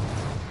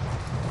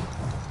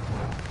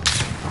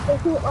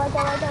 There's two right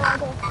there, right there, right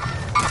there.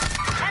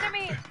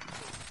 Enemy!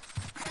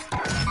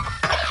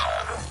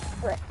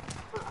 Right.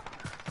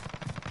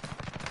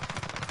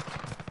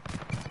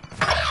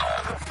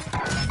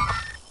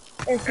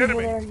 There's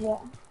people there, yeah.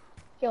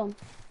 Kill him.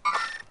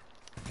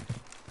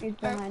 He's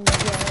behind it,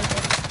 yeah, right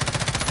there.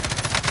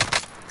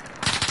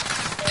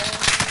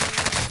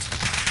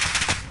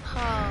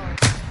 Oh.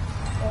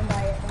 Don't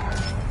buy it, don't buy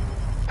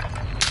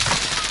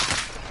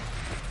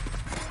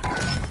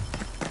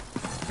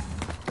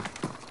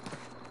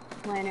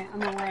it. I'm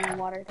gonna land in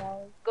water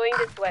tower. Going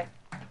this way.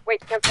 Wait,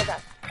 cancel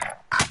that.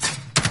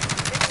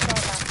 This is all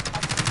that.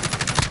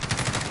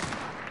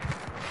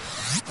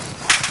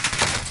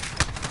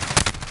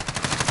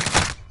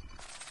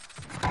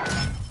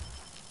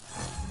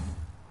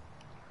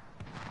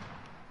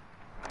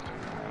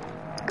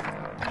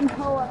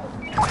 No.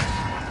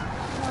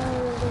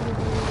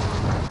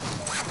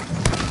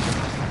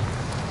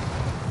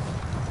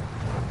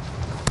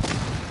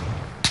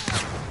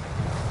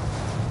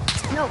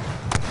 No.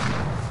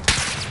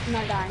 I'm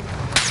not dying.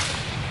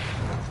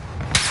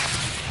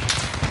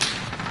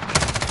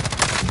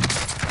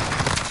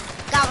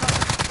 Got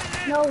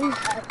him. No, he's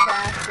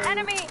fast.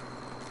 Enemy!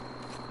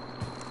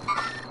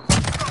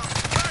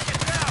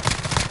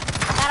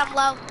 Got him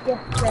low. Yes,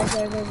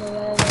 there. Let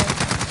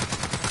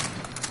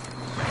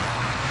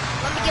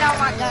me get all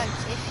my guns.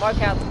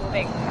 Markout's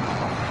moving.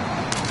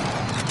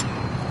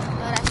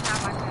 No, that's not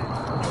my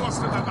gun.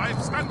 Lost in the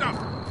knife, stand up!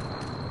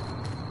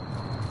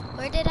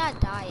 Where did I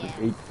die at?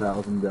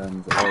 8,000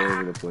 guns all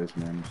over the place,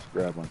 man. Just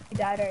grab one. He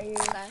died right here.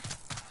 Okay.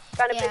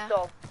 Found a Yeah.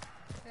 pistol.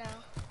 No.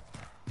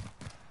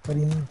 What do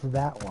you need for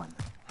that one?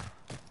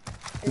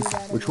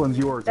 Which one's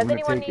yours? Does I'm gonna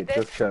anyone take need it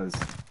this? just cause.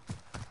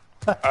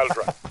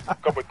 Aldra,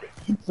 come with me.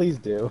 Please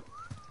do.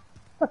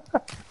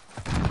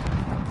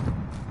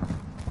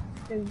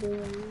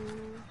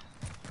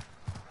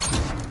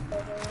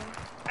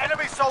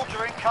 Enemy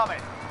soldier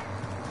incoming.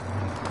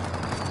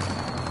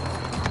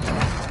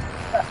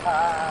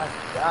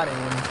 Got him.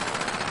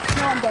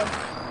 No, I'm dead.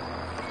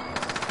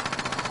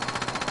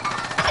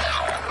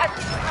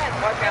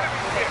 Markout's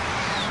moving.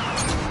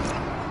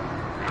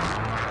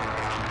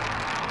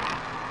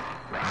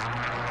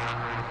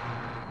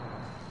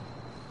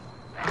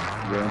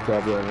 You're on top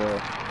of that wall.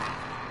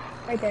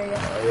 Right there,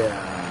 yeah. Oh yeah.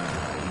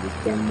 Just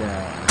came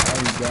down. How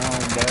you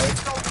down, bud?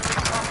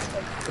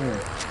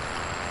 Here.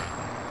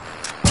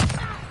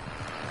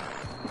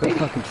 Good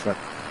fucking truck.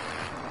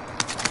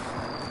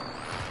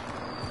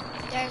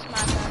 There's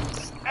my guns.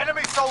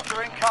 Enemy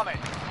soldier incoming.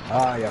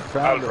 Ah, yeah,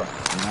 found it.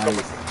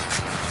 Nice.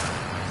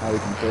 Now we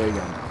can play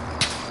again.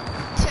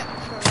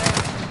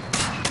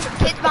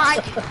 Kid's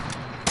behind you.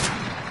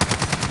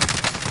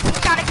 He's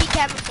trying to be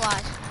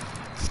camouflaged.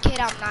 This kid,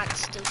 I'm not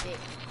stupid.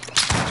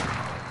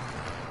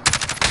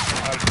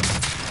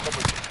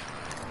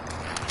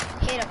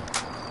 Hit him.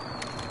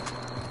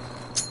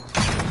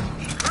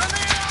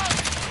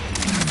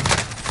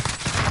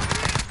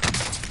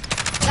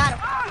 Got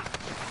him.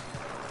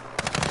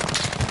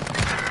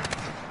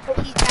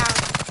 He's down.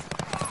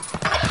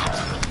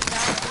 Actually, he's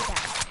down.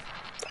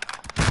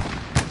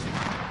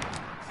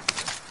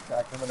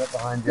 Guy coming up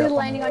behind you. You're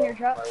landing on your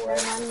truck. They're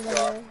landing on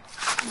your...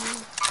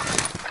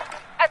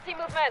 I see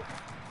movement.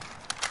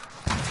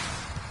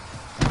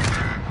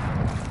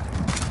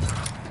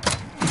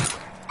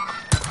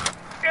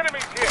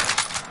 Enemies here.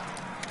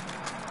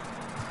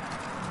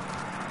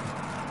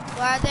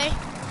 Where are they?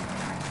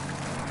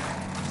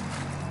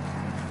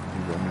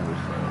 He's on the other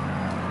side.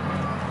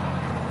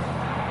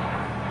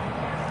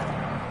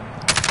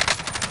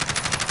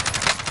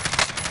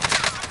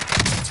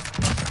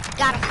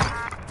 Got him.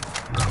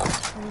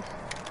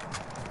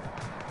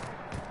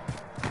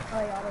 Oh,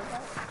 yeah, they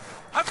got it.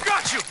 I've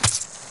got you.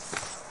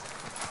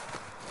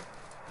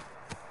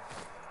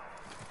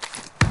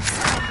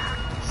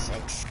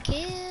 6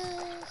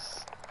 kills.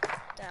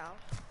 Down.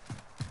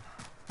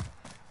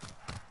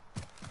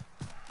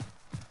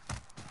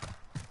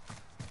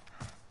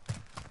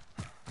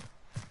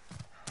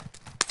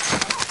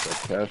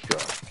 That's cash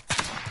drop.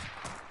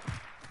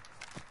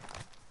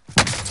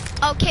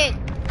 Okay.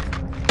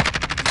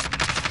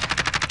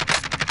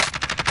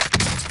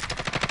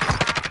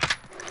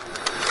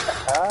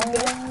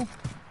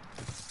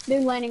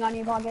 Dude landing on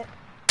your pocket.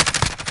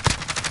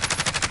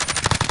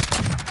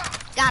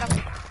 Got him.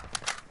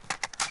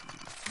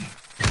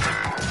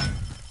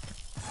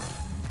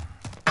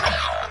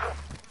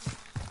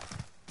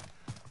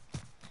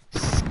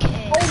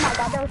 Okay. Oh my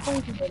god, there were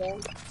 20 people there.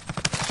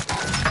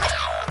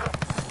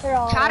 They're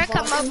all Try to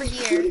come involved. over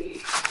here.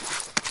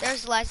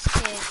 There's less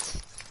kids.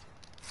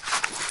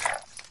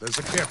 There's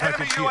a care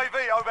package here. Enemy UAV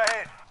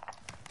overhead.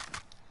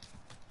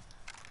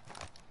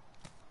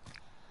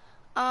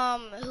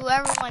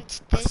 Whoever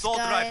wants this Assault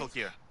gun rifle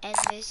here. and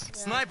this gun.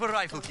 Sniper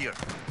rifle here.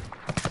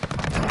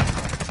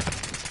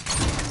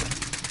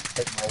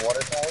 Take my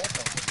water tower.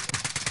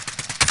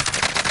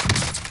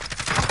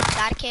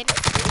 Got a kid.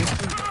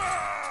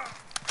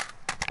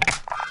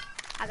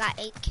 I got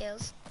 8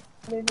 kills.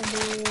 There's a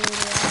dude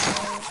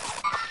right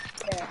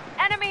there.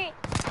 Enemy!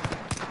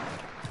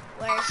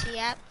 Where is he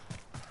at?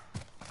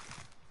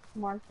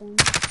 Mark him.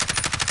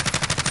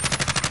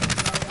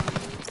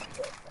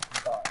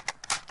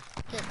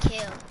 Good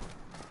kill.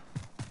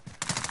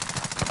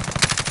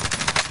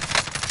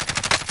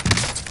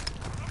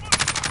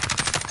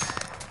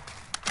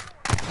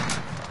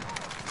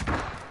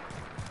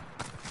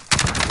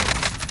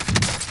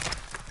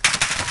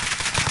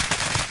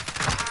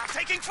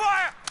 Taking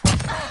fire!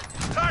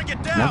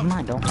 Target down! Never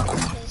mind, don't.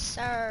 Yes,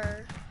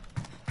 sir.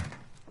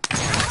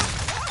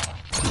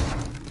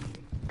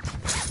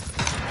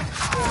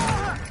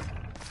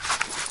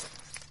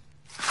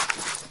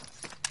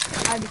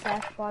 I'd be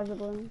fast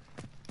plausibly.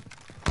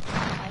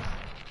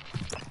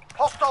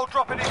 Hostile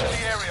dropping into the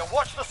area.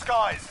 Watch the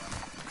skies.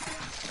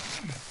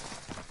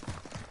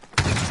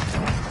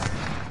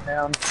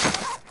 Down.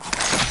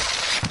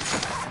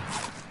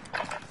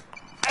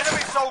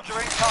 Enemy soldier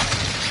incoming.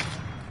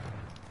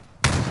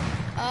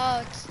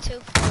 Oh, it's too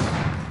full.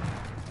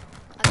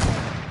 I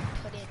couldn't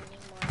put it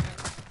anymore.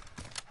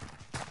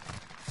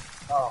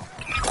 Oh.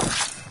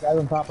 Guys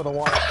on top of the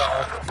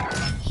waterfall.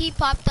 He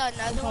popped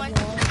another one.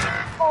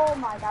 Oh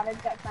my god, I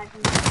just got sniped.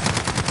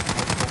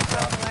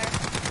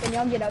 Can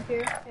y'all get up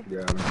here?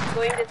 Yeah.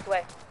 Going this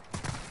way.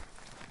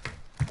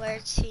 Where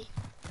is he?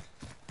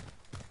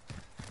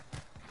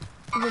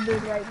 There's a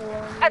dude right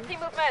below me. I see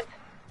movement.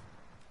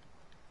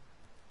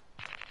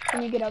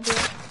 Can you get up here?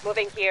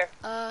 Moving here.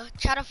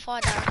 Try to fall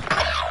down.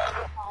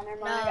 Oh, never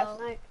mind, I got No.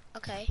 sniped.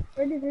 Okay.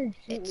 Where did he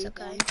shoot It's me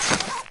okay.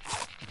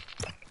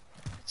 from?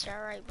 It's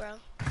alright, bro.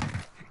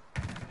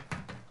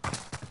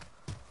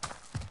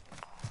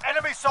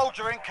 Enemy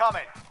soldier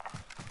incoming.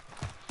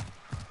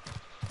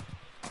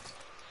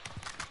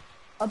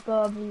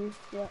 Above you,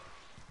 yeah.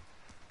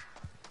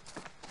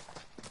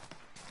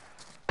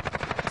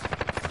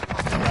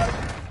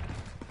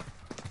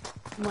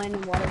 I'm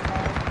landing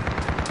waterfall.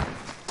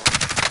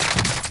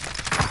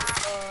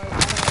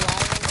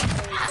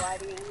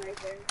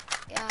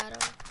 Yeah, I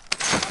don't.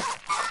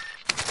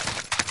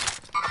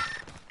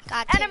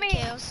 Got 10 Enemy!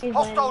 kills. He's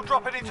Hostile landing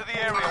dropping into the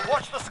area.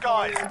 Watch the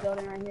skies. in the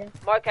building right here.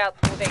 Mark out.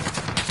 Moving.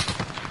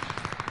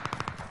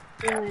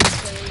 Really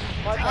insane.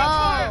 Mark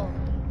out.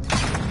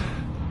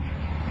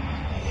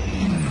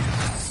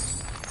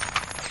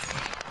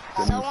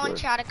 Oh! Someone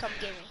try to come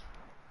get me.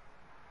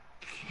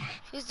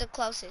 Who's the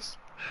closest?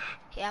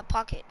 Yeah,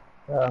 pocket.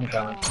 I'm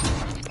coming.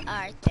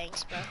 Alright,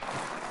 thanks, bro.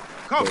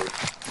 Come,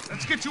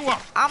 let's get you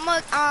up. I'm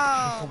a,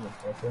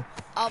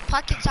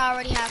 pockets I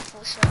already have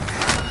full shot.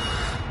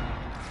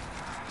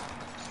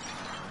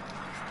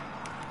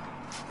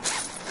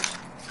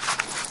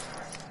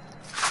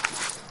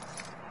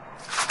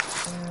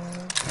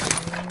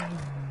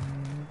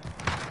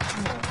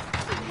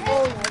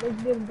 Oh no, this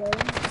dude dead.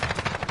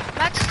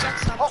 Let's check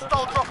something.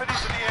 Hostile dropping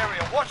into the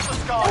area. Watch the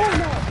skies.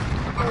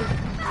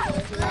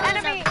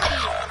 Enemy!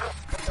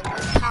 The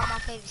one time my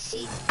favorite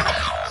seat.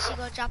 She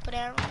gonna drop it in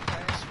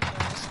reverse.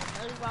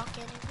 I'm really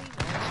rocking in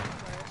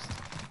reverse.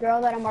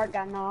 Girl that I marked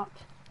got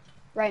knocked.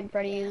 Right in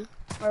front of you.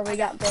 Where we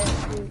got bit,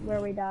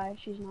 where we died.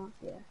 She's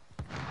knocked, yeah.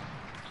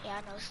 Yeah,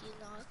 I know she's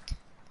knocked.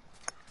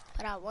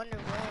 But I wonder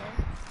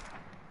where.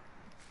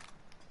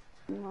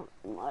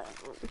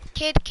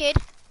 Kid.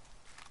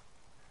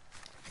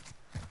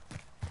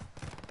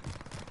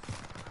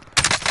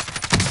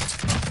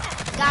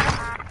 Got him.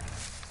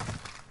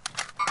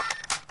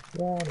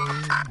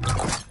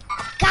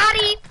 Got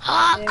him.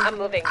 I'm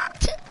moving.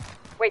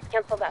 Wait,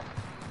 cancel that.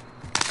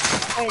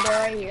 Wait, they're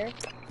right here.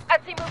 I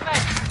see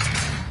movement.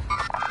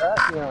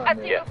 I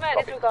see movement.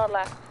 Disregard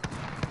left.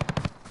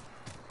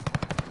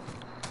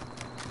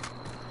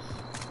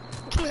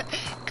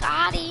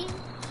 Got him.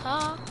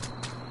 Huh?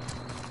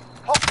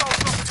 Hostile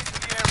dropping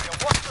into the area.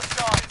 Watch the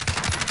skies.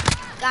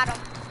 Got him.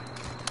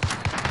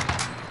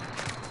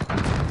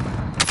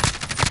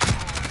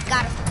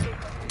 Got him.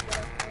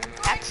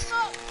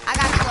 I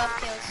got 12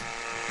 kills.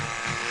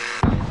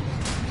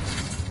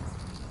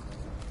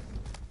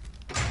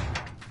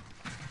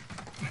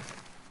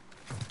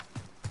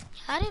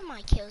 How did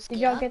my kills Did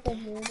get y'all up? get the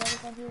dude that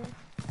was up here?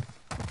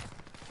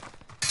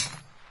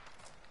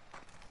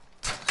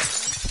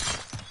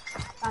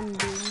 I'm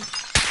doomed.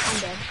 I'm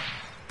dead.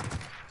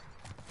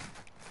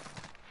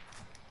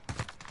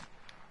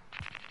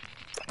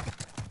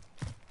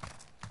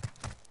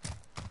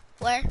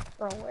 Where?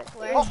 Bro,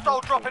 where?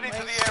 Hostile dropping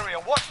into the area.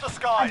 Watch the I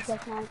skies.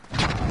 just not.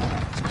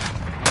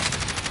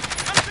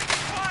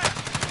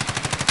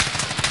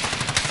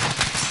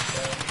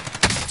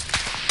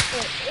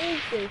 What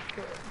is this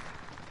kid?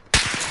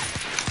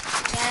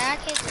 Yeah, that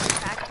kid just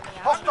cracked me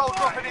out. Hostile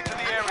dropping into the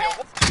area.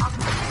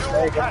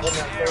 Hey, got in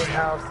that same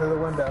house to the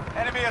window.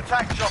 Enemy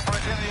attack chopper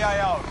is in the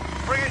AO.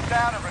 Bring it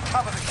down and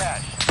recover the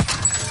cash.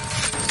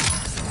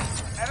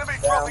 Enemy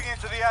dropping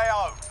into the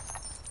AO.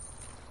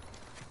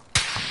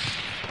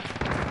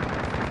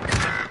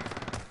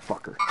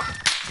 Fucker.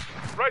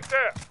 Right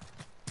there.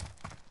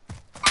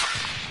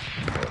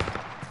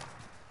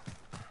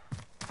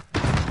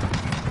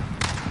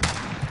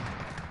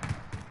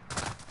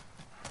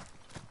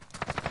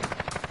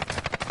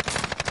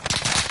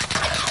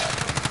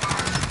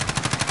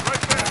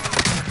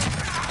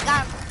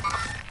 Got him.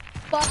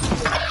 Fuck you.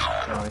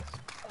 Nice.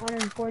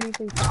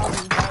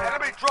 143,000.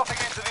 Enemy dropping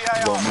into the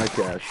AO. Well, my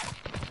cash.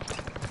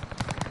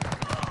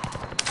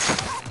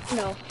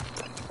 No.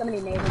 Somebody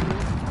naded me.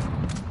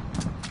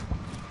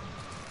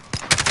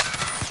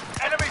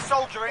 Enemy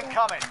soldier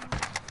incoming.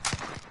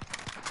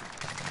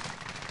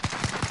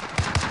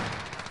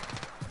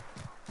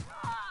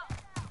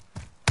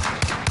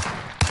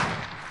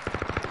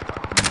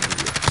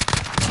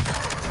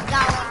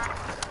 Got one.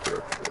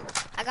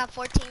 I got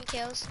 14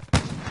 kills.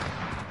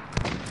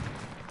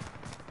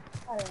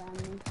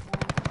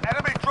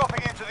 Enemy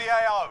dropping into the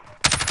AO.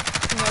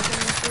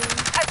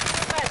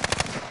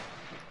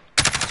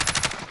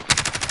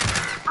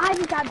 I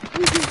just got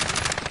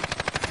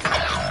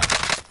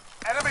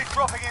Enemy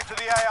dropping into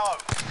the AO.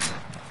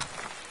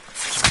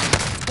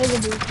 There's a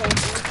dude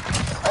crazy.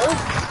 Oh,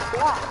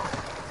 yeah.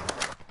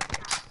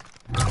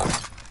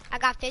 I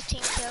got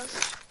 15 kills.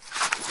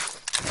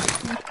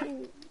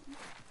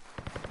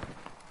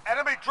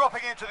 Enemy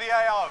dropping into the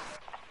AO.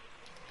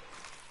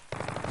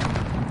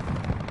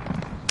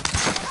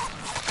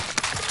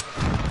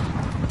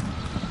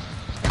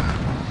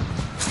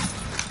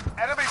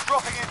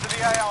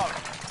 the AO.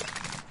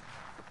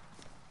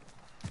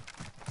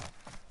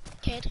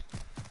 Kid.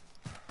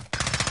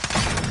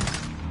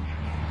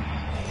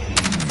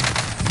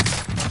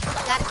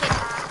 Got a kid.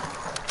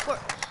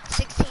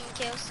 16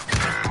 kills.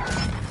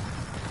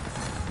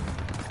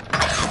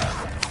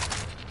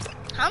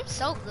 I'm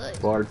so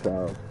good. Water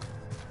tower.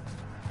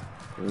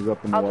 He's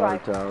up in the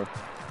water tower.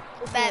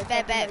 Bet.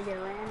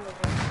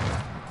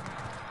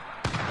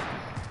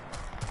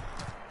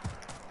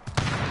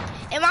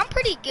 And I'm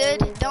pretty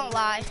good, don't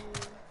lie.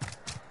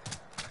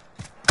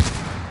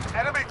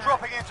 Enemy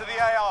dropping into the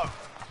AO.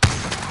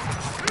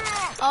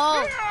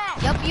 Oh,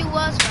 yup, you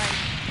was right.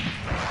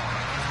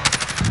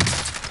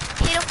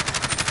 Hit him,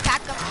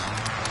 attack him.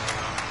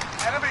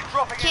 Enemy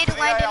dropping Kid into the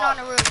landing AO. on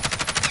the roof.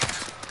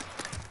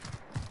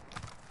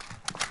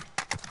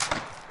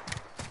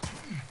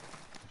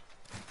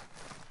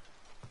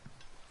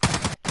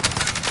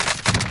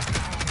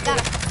 Got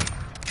him.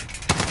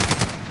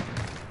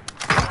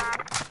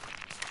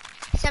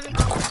 17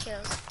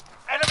 kills.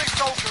 Enemy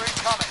soldier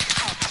incoming.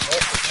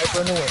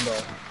 Open the window.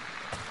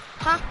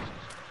 Huh?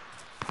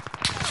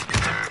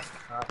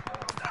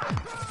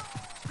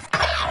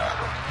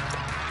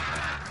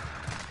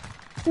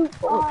 Too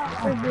far.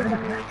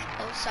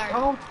 Oh, sorry.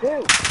 Oh,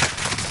 dude.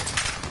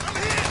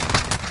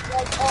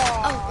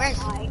 Oh, res.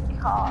 My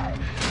God.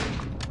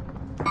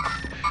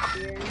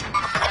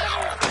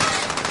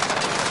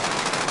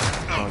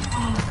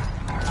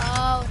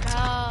 Oh,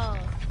 no.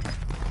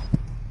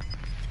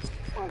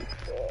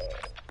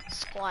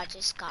 Squad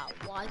just got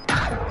wiped.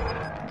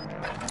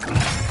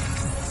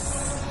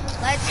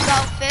 Let's go,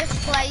 5th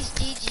place,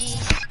 GG.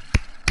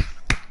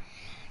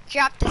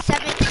 Dropped the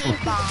 17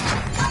 bomb.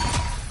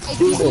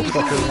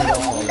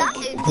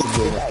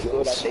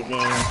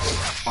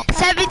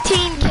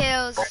 17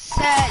 kills,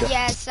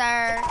 yes,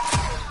 sir.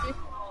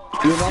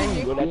 You're not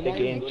even good at the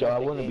game, so I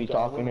wouldn't be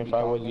talking if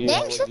I was you.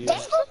 Damn, shut the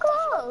fuck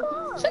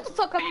up. Shut the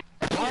fuck up.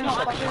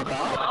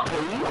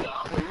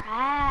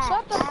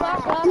 Shut the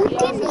fuck up. You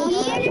can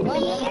hear me.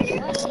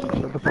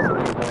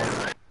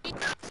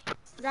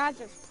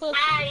 Guys are pussy.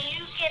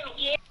 You can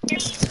hear me.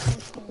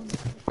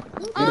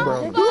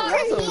 Oh,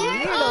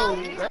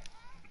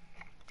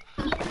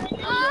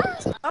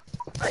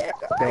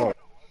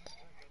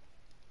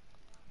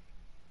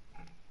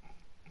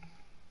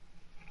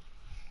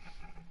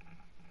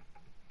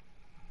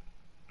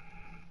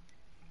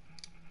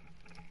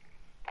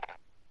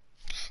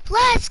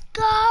 Let's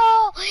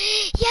go!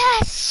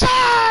 Yes,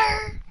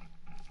 sir!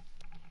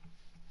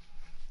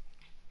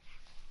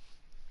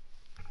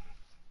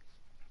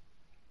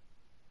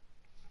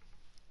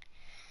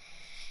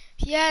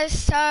 Yes,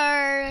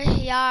 sir.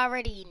 Y'all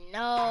already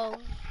know.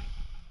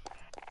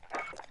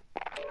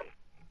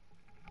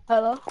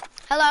 Hello?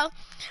 Hello?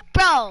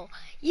 Bro,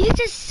 you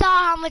just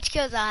saw how much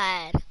kills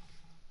I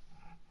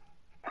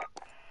had.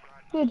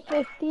 Good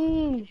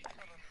 15.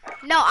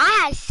 No,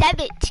 I had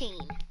 17.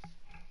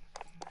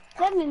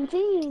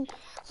 17.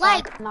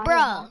 Like, Not bro. a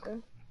hacker.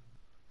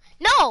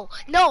 No,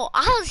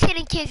 I was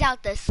hitting kids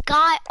out the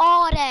sky,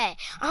 all that.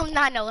 I'm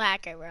not no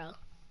hacker, bro.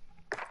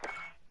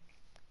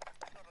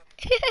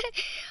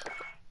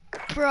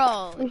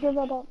 Bro, You sure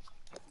about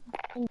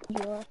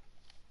that?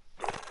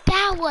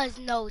 that was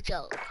no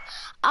joke.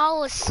 I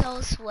was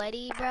so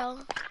sweaty, bro.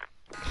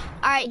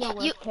 Alright,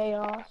 you.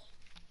 Chaos.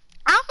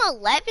 I'm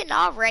 11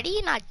 already,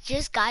 and I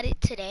just got it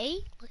today.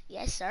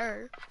 Yes,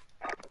 sir.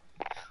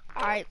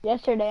 Alright.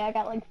 Yesterday I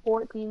got like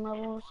 14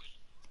 levels.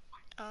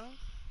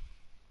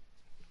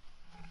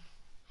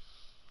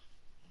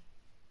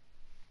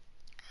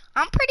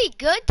 I'm pretty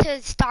good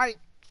to start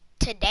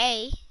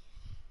today.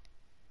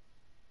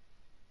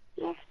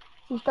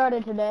 You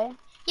started today?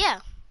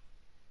 Yeah.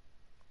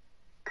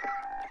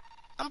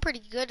 I'm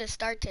pretty good to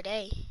start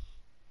today.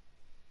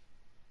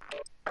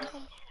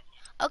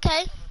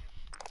 Okay.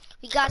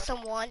 We got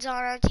some ones on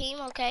our team,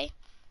 okay?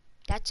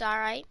 That's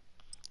alright.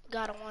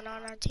 Got a one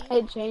on our team.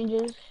 It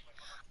changes.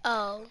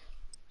 Oh.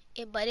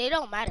 But it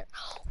don't matter.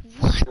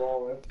 What?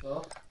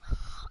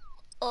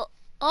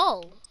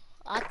 Oh.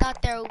 I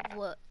thought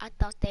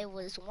there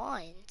was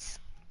ones.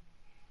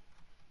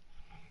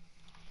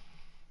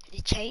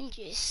 The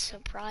changes,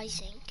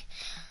 surprising.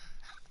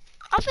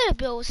 I'm gonna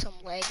build with some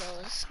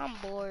Legos. I'm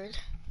bored.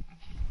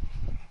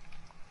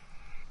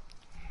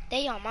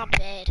 They on my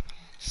bed.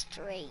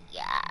 Straight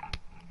up.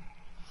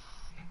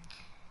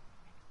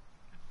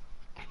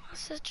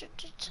 Such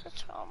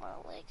all my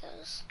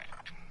Legos.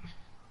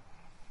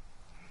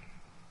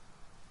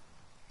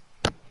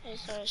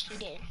 That's what she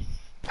did.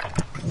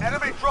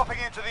 Enemy dropping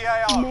into the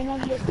AO. We're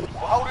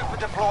holding for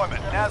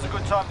deployment. Now's a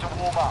good time to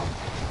warm up.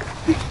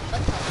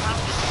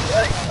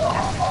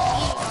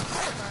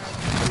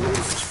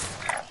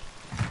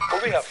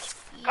 Moving up.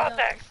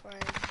 Contact.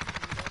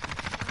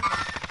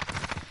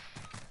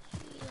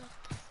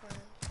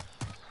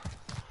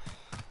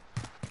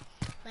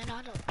 Man,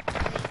 I don't.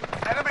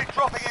 Enemy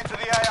dropping into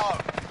the AO.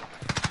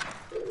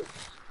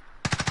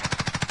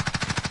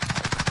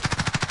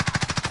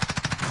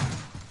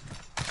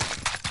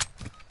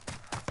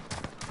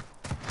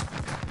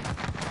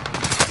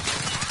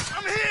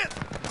 I'm here.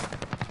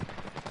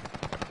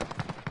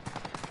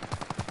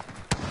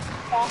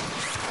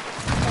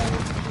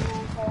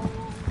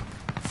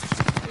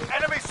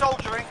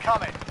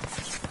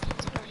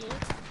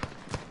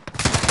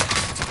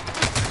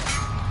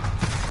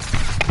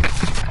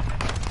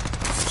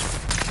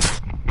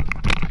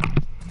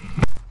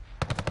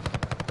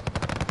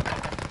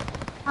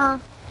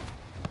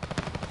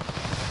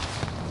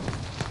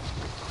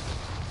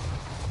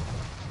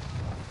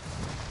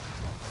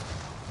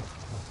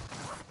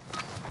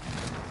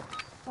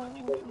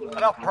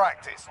 Enough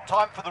practice.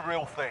 Time for the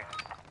real thing.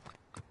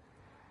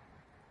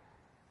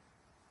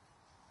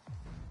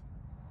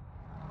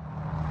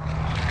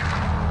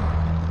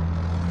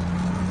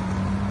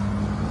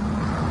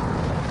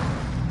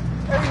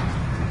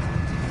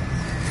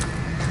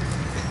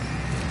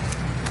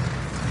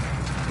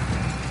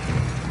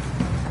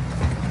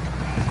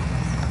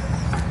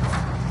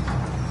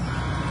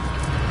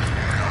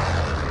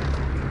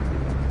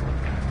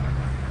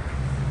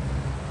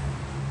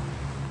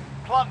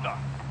 Plunder.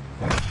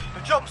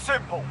 The job's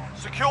simple.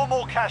 Secure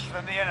more cash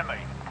than the enemy.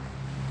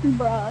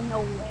 Bruh,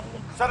 no way.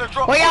 Set a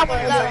drop Where y'all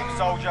point for your team,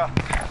 soldier.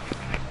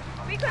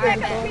 Be quick,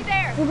 be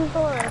there. Who just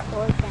saw a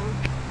sword down?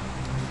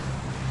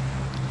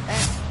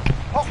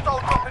 Hostile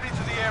dropping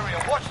into the area.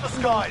 Watch the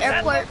skies.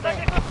 Airport.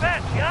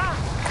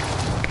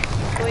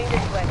 Going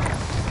this way.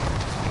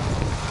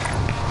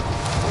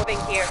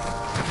 Moving here.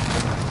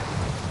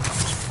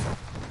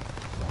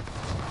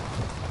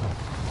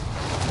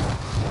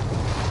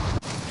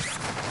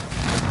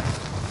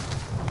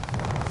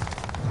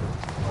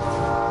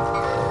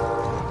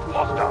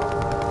 Hostile.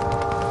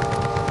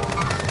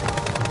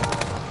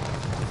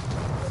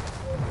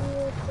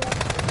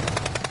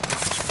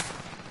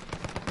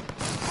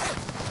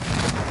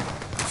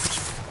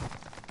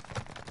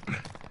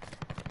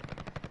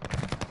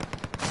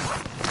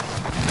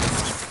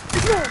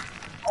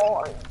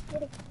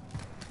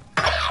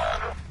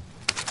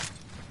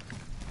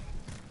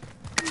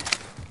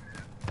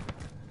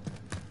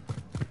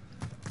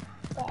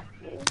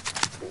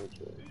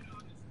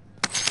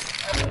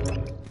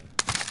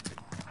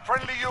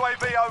 Friendly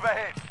UAV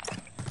overhead.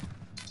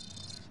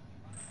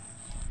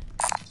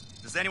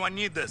 Does anyone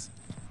need this?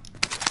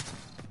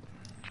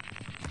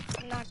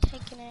 I'm not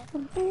taking it.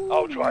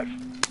 I'll drive.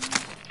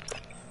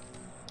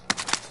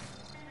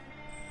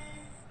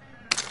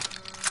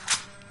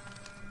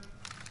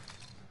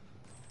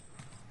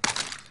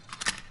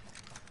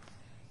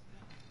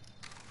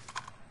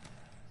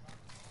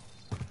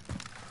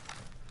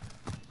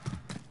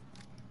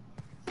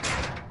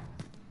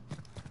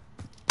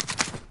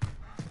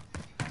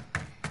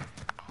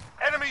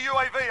 Enemy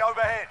UAV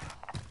overhead.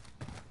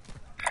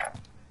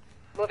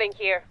 Moving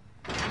here.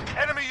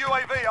 Enemy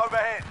UAV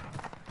overhead.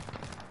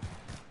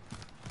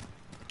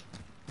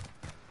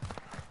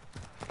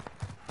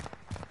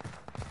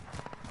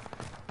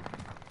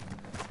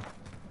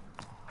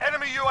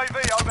 Enemy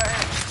UAV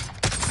overhead.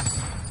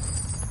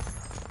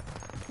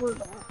 We're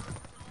gone.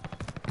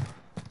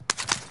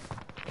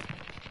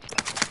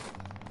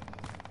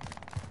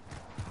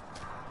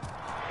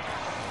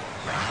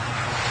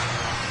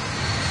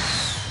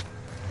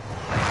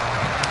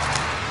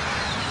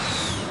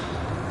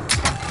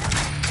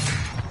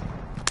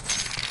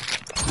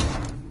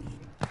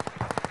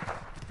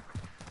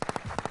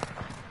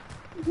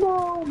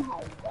 Oh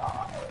my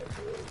god.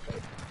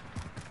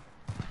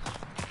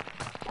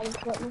 I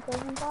just let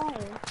myself on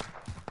fire.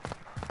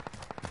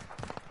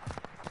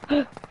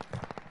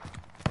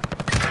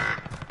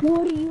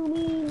 What do you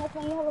mean? That's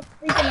when you have a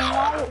freaking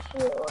riot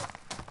shield.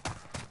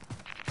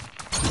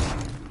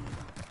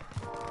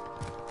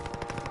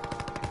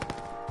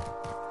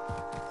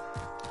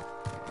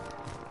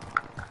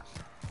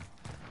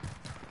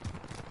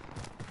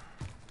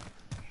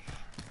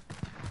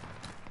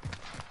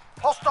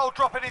 Hostile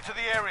dropping into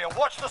the area.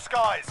 Watch the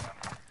skies.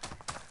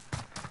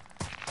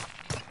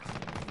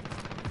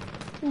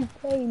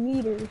 2K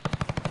meters.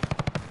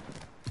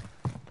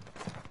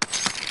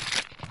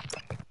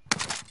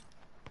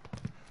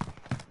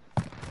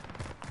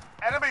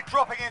 Enemy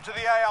dropping into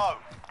the AO.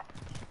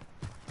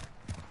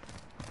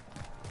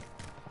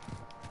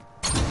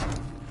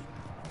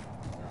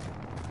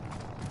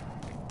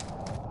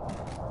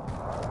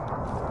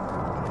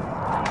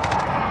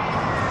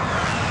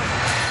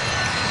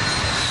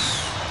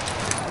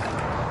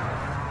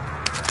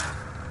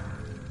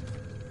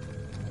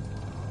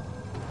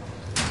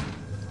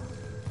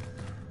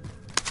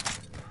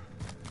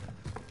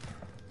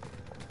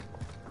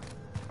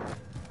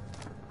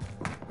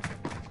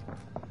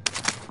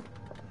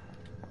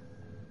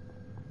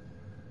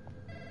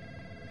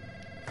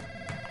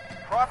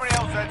 Primary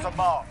LZs are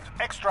marked.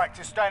 Extract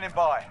is standing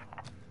by.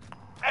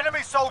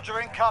 Enemy soldier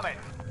incoming.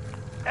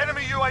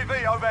 Enemy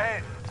UAV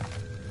overhead.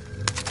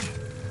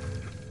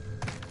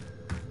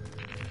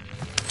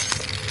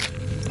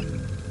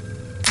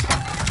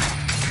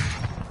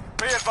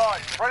 Be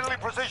advised, friendly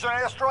precision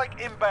airstrike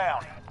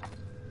inbound.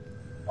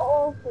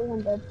 Oh,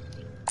 300.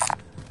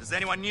 Does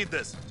anyone need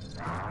this?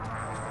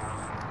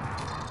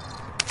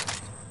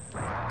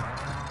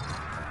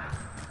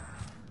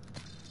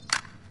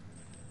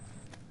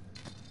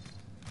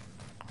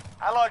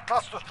 Allied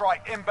cluster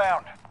strike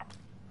inbound.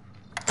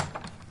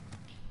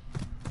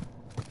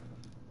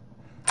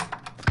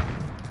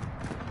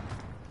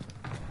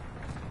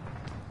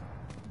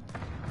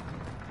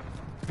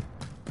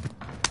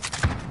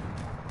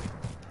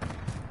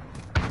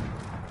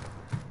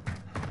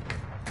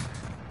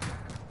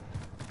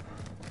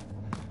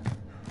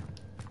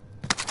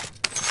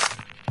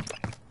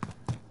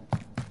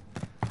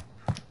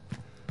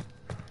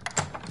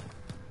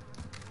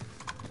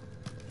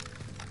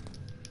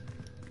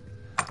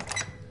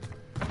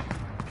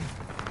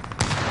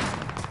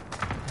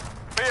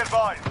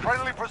 advised.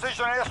 Friendly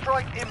precision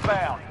airstrike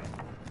inbound.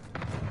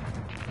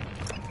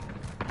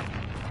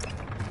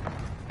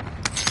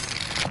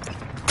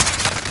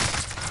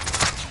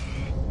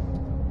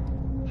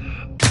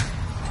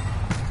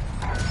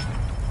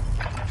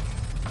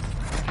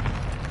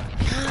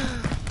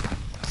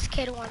 This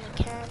kid wanted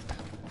to camp.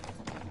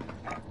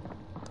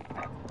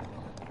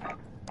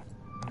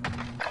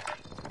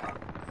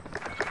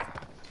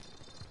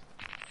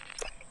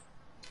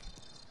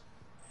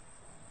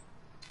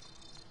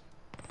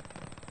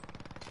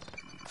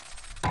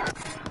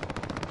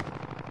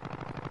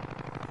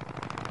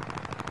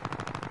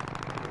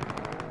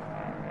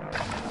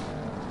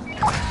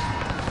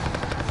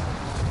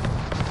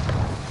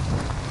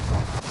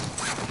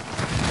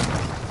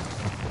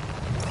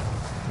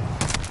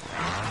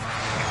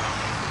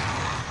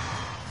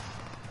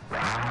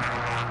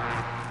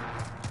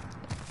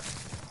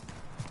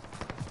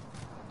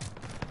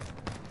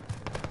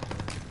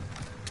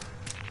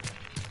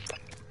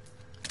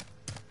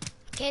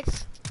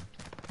 Kids.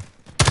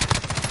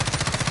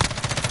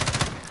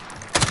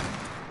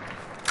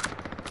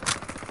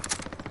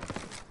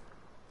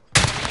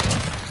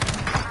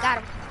 Got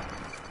him.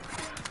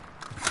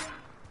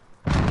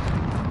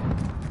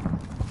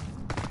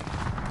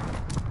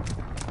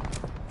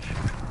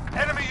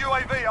 Enemy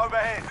UAV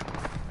overhead.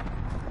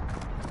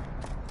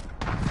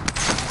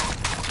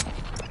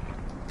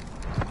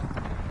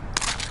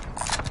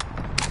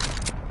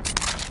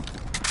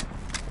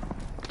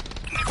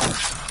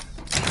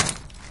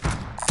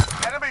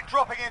 Enemy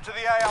dropping into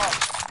the AR.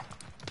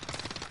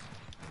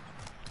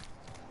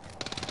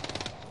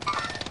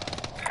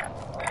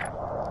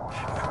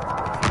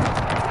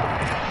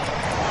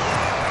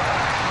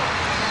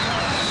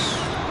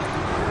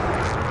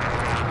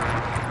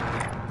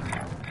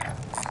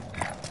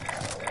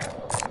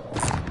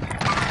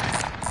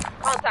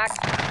 Contact.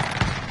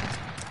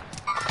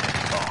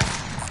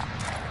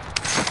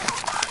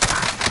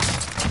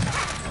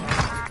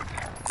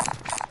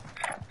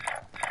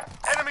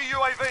 Enemy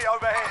UAV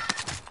overhead.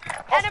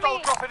 Hostile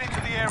dropping into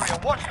the area.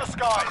 Watch the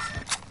skies.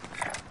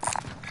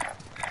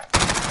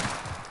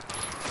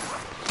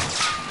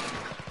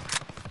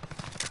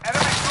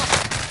 Enemy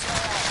dropping.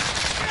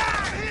 Get out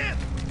of here!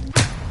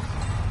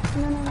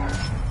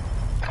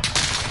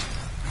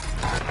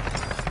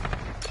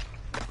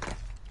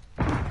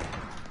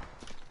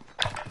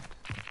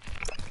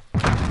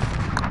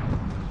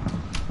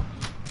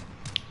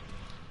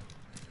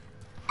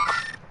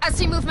 I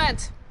see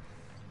movement.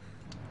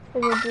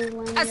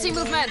 I see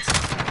movement.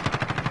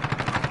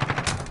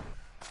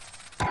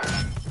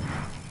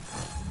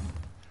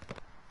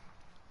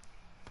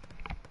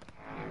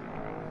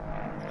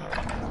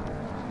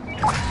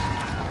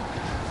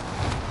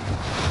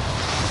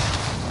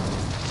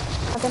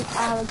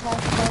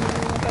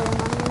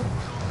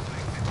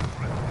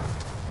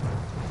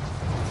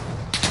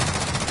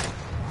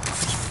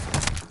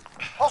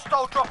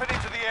 Hostile dropping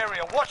into the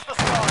area. Watch the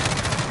skies.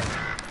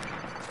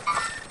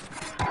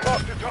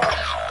 Lost the target.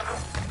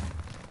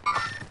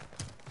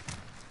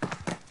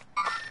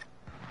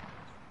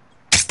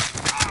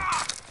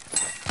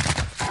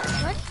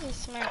 Where did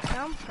this man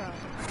come from?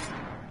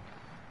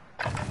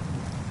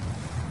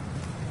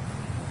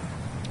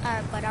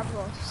 Alright, but I'm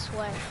going to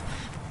sweat.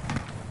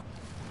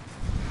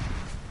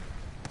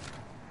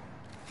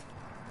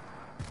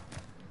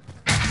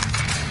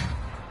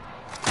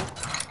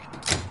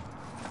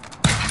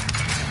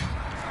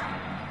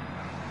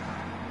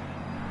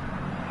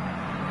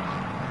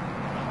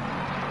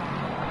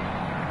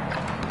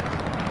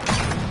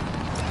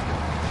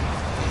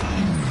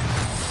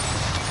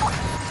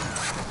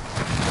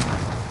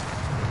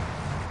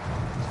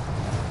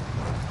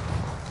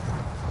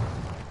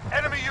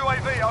 Enemy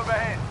UAV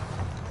overhead.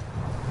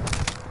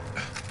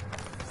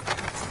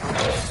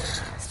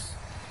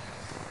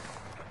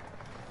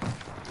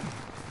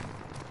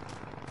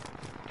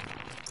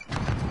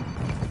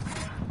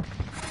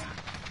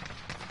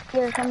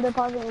 Here, come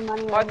deposit your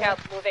money. Mark out,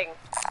 moving.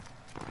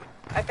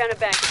 I found a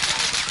bank.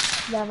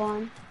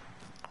 Devon.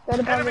 Go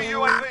deposit Enemy your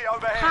money. UAV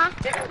overhead.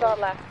 Disregard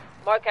left.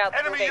 Mark out,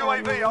 Enemy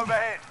moving. UAV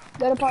overhead.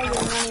 Go deposit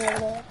your money over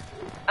there.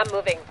 I'm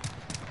moving.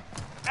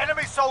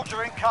 Enemy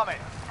soldier incoming.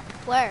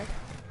 Where?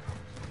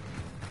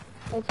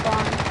 It's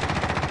gone.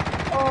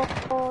 Oh,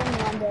 no,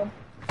 I'm dead.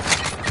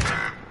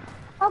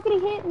 How could he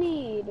hit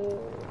me, dude?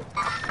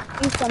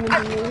 He's coming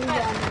to you. He's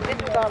down here.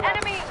 Disregard left.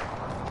 Enemy!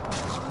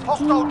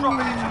 Hostile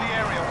dropping into the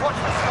area. Watch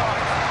the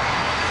skies.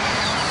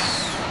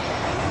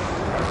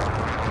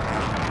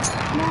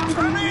 Come on,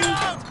 come on.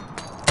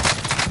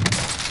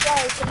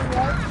 Sorry, come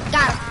right.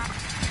 Got him.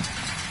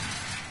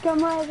 Come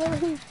right,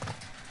 baby.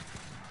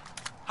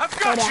 I've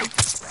got you!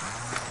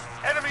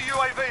 Enemy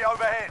UAV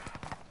overhead.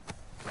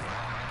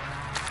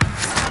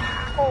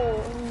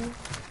 Oh.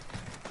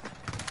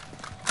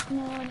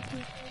 No,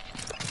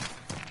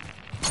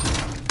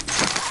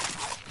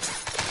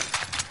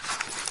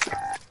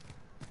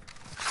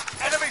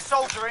 Enemy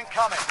soldier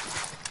incoming.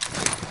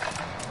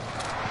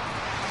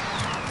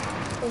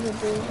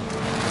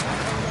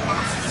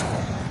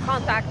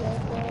 Contact.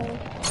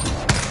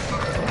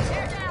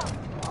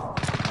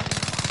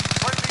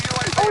 Friendly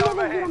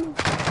overhead. Got him.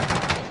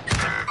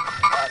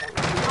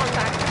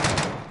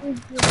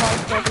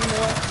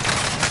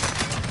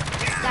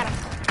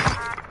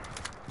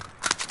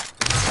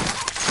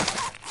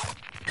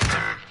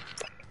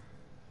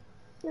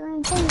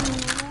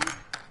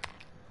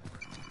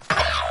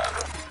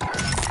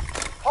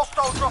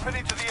 Hostile dropping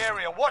into the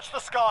area. Watch the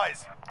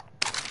skies.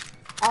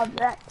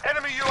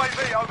 Enemy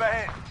UAV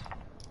overhead.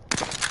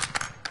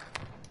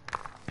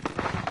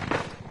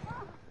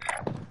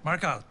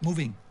 Mark out.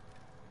 Moving.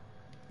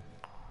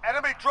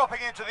 Enemy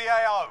dropping into the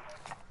AO.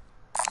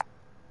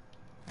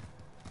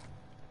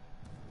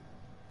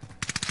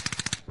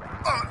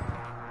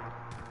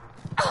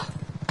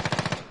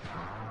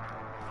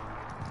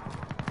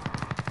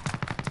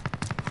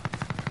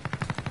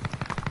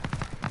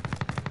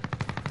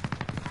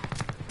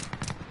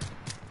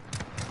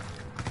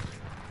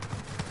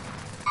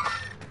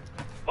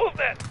 Move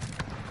that.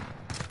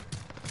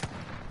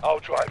 I'll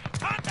drive.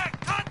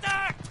 Contact!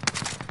 Contact!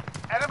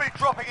 Enemy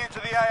dropping into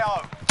the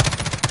AO.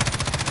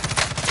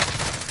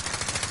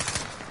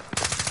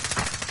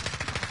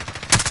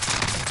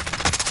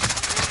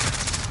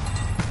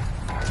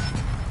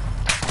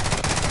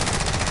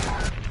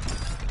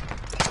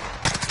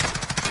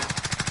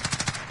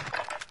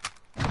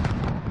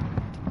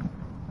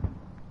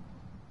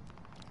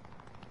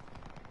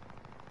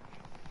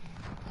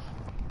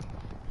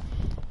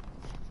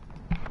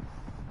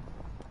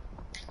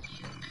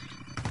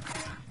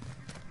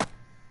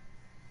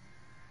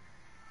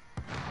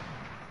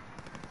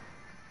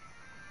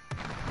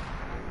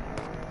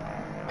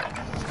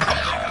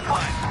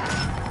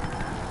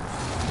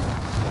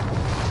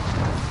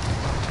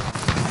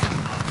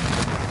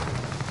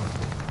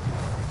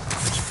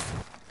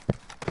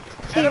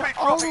 Enemy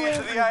dropping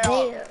into the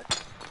AO.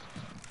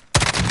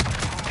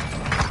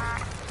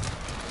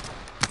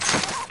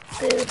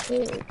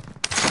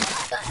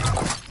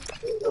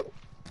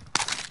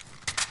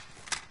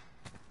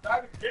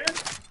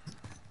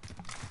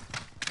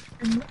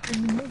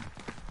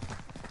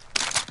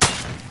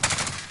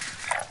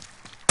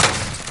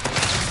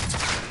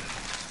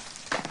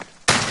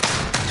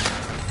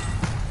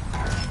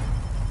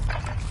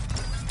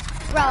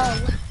 Bro.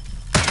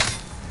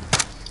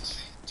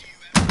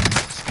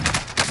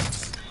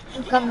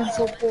 I'm coming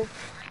so cool.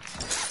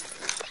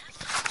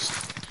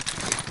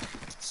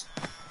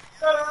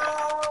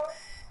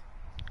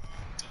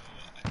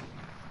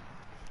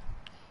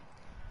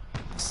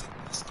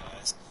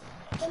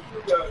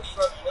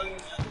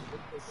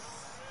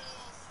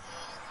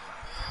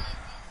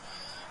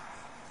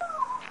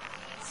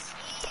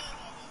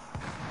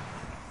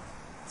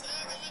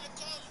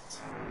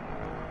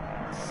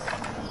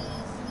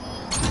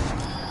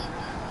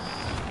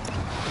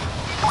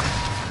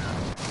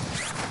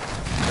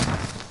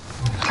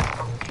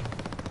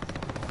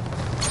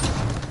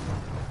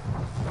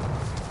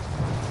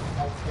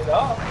 Get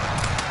up.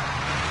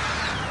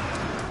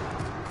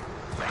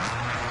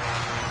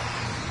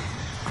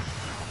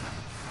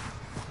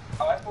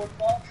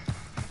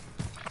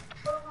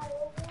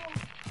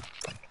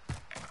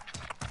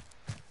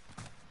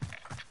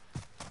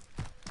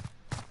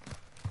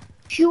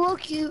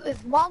 QOQ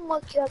if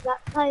Mama killed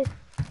that guy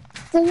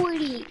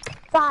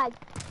 45.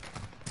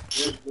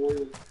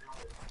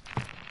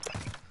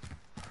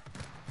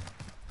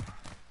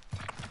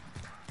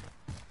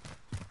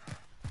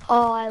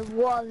 Oh, I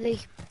love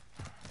it.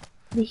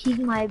 He's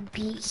my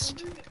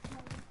beast.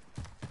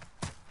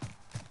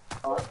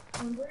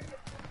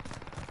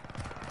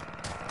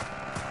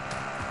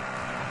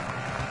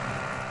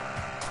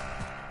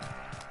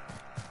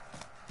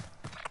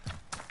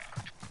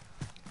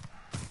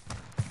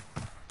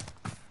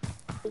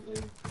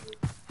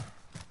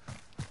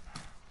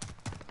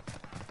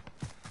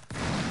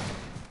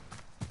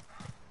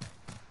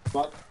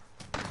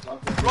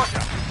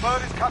 Roger.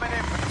 Bird is coming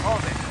in for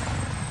deposit.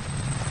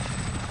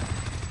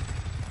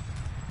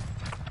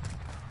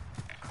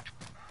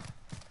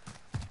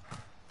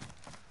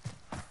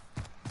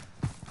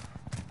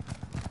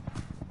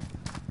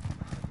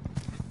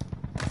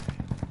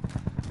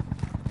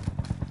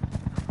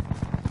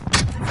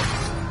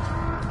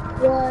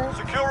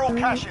 Secure all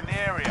cash in the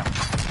area.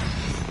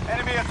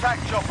 Enemy attack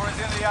chopper is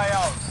in the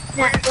AO.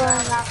 Not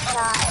going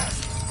outside.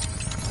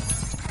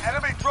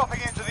 Enemy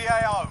dropping into the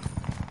AO.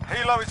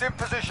 Helo is in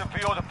position for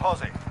your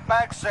deposit.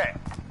 Bag set.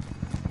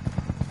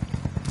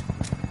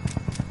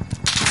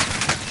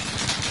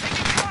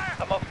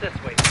 I'm off this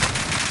way.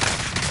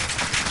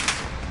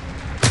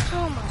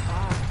 Oh my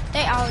god.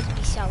 They always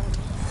be selling me.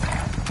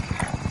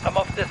 I'm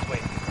off this way.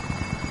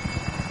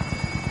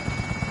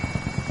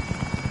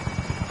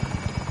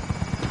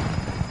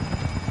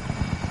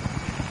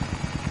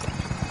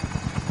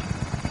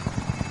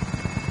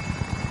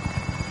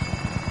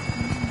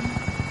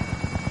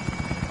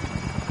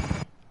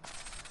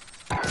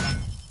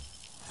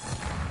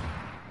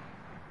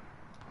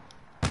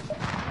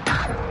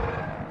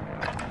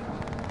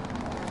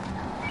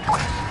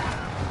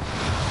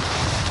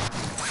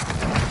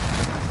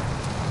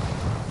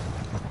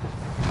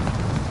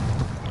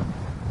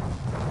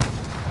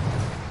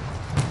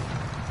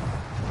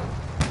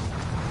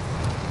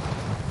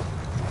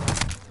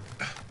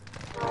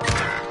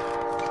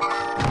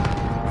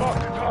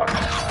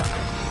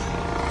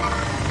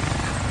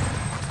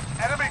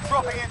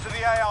 dropping into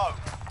the AO.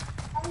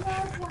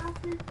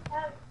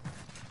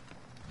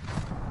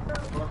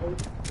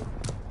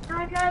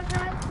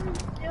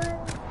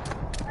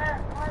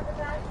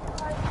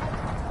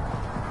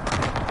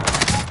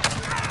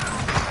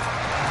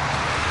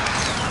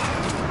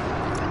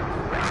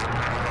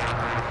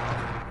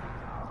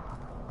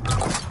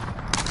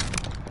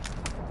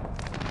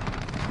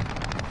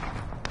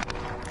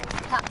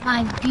 Got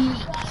my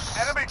beast.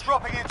 Enemy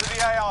dropping into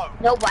the AO.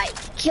 Nobody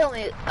kill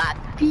me with my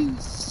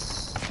beast.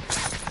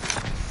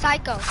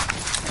 Psycho.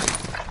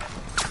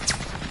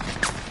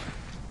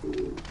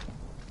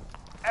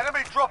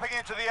 Enemy dropping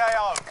into the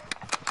AO.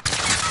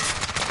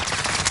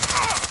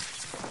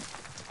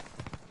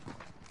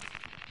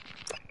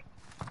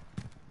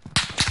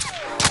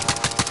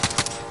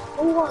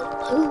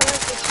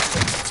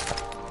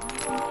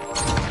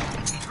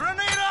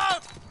 Grenade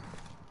out!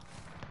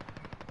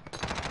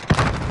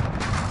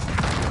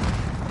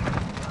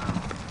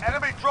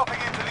 Enemy dropping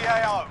into the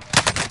AO.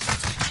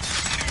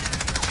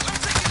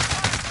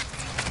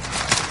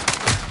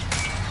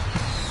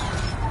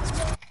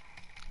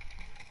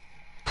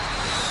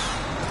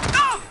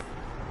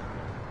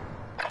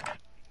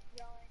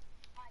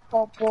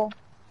 Popo.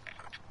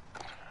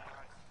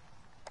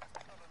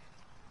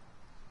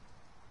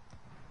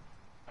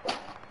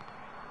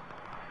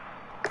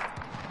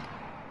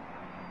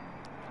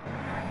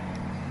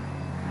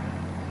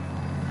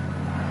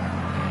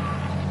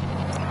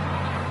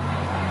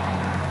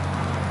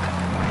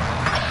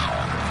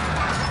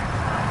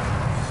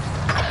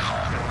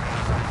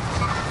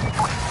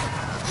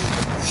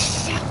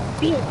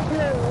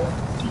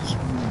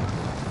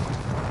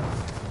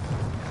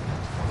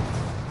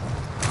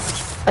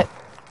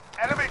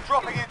 Enemy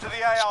dropping into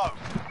the AO.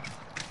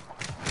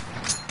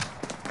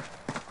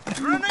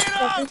 Grenade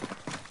out!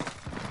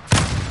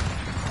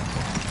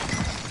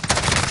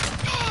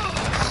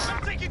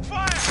 I'm taking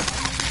fire!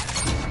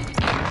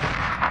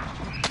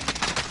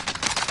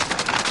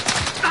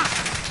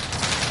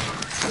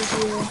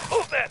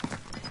 Move it!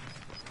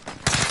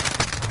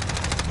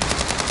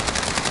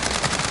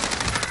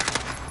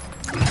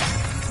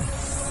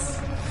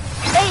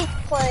 They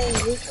play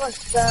with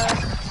the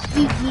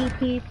GG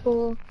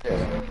people.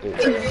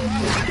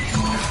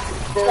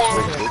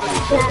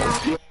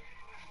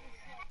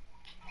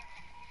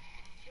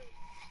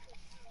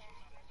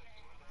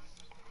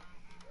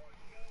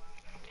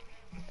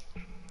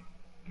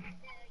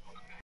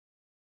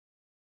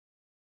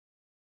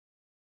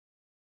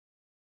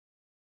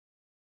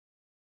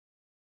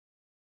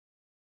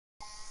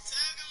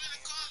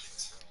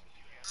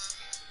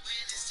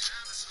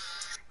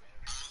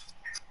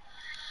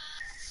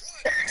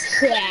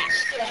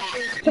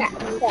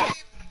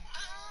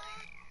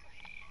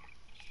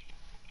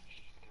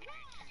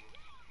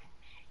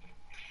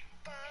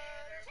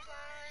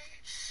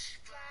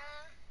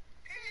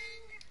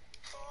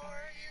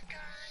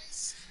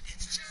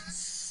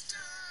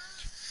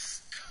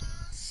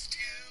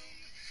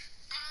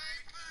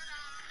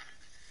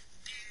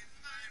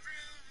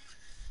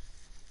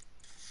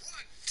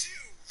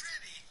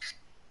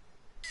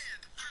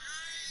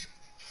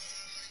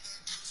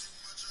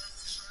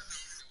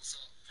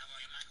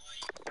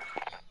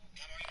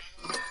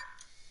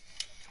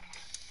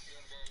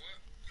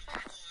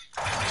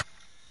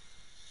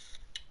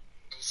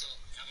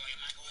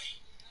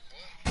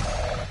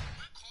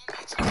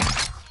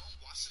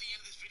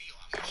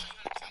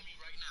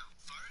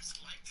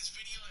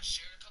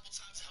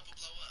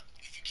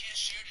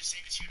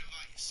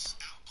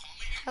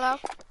 Hello?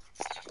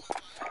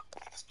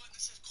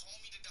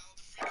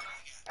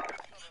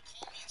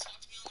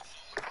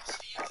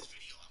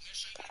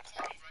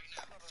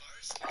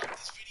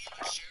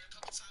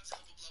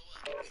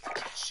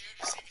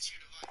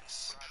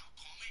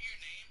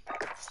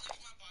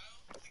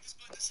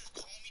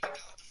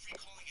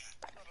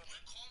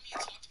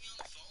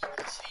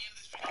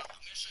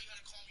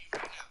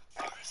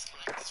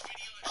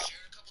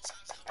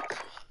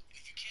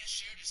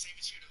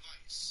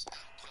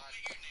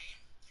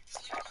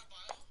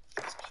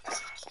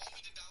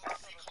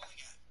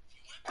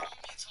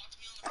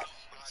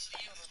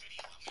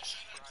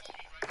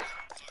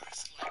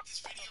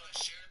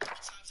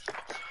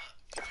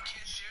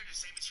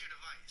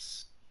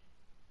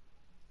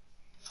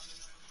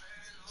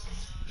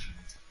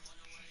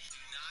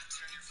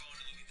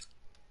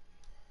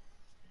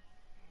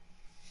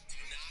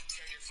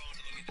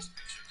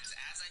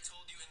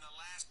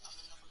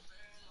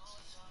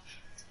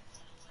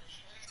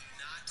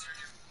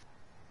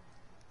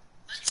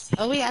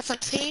 Oh, we got some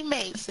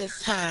teammates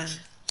this time,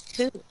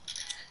 too.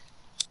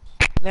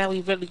 Now we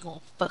really gonna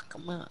fuck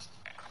them up.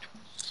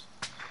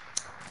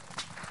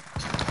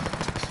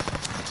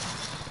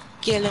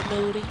 Gilly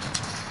Moody.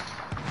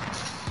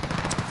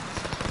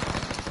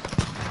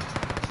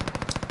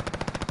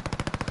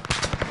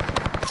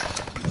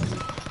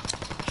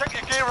 Check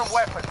your gear and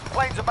weapons.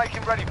 Planes are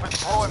making ready for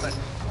deployment.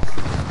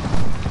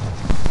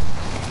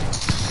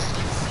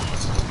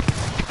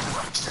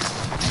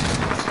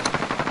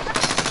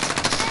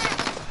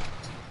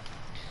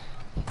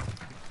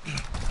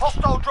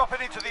 Hostile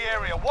dropping into the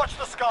area. Watch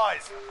the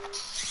skies.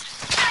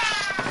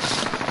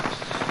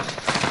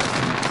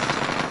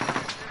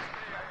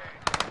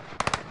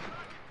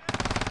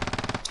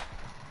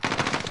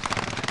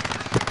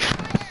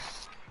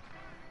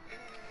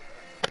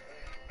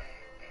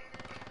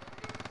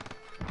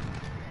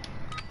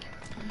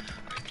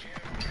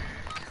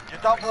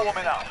 You're done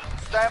warming up.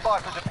 Stand by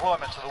for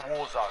deployment to the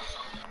war zone.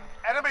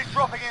 Enemy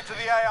dropping into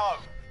the AO.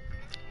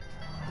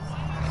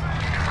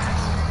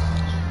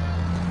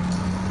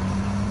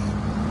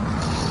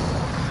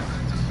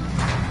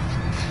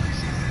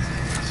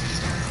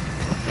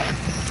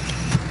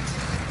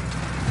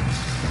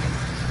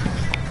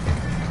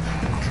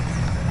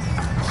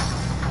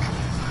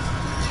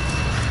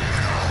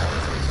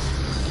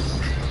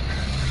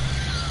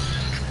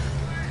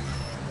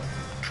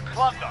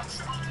 Plunder.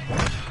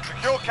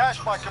 Secure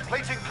cash by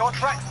completing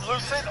contracts,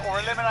 looting, or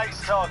eliminating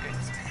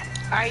targets.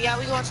 Alright, y'all,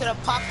 we going to the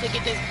pop to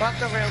get this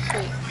bunker real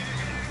quick.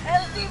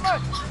 LZ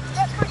mark.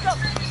 Let's bring up.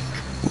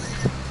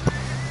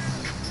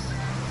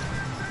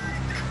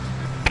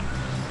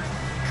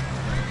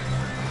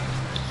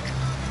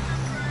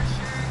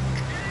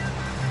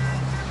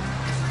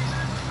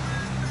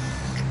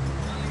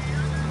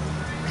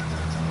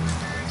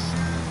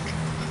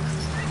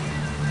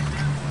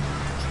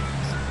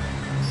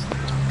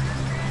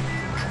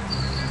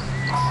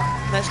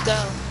 Let's go.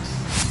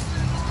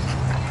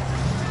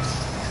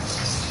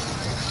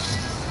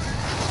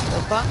 The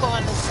bunker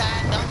on the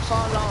side, don't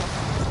fall off.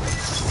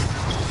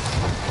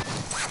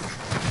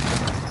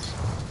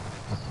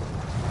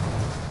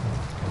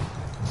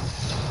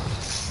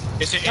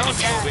 It's an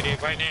enemy over there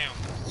right now.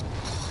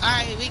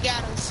 Alright, we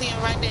got him. See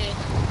him right there.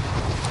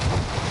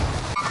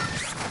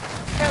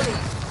 Kelly.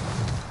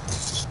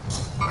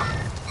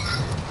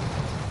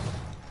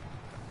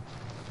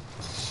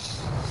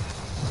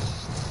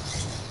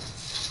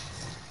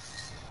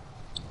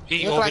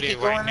 He Look over like there he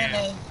right going in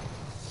now. there.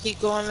 He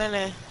going in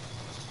there.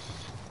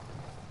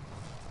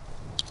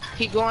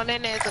 He going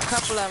in there. There's a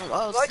couple of them.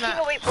 Oh, Watching snap.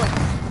 the waypoint.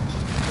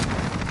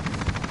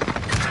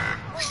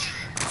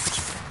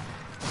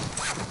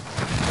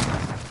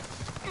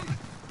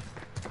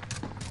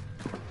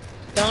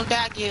 Don't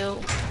die,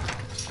 Gil.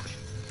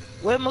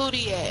 Where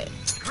Moody at?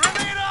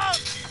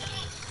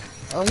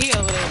 Oh, he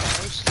over there.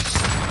 Oh, shit.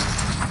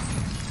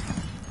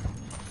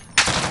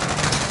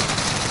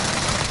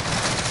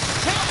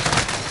 Help!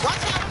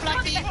 Watch out,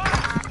 Fluffy!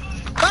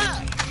 Fuck!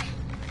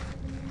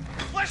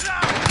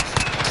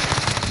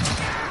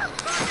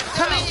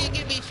 Come in here and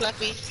get me,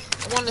 Fluffy.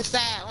 I'm on the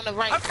side, on the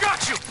right. I've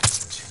got you!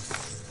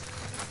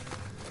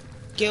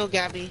 Gil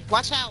got me.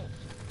 Watch out.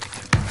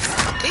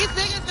 These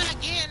niggas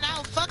not getting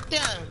out. Fuck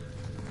them.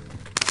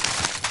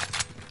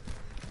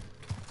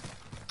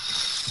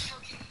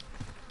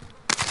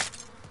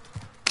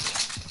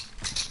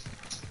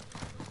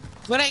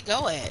 Where they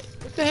go at?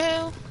 What the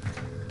hell?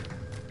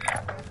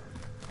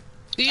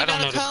 Do you I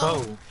don't know the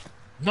code.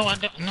 No, I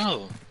don't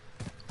know.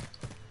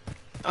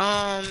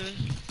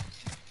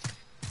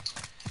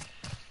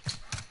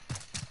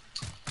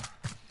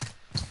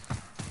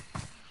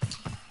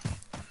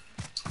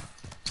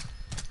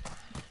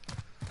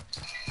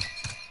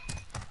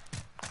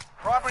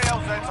 Primary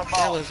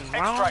LZs are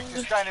marked. Extract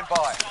is standing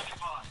by.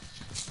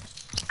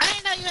 I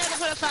didn't know you had to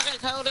put a fucking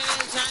code in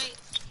it, Giant.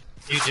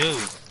 You do.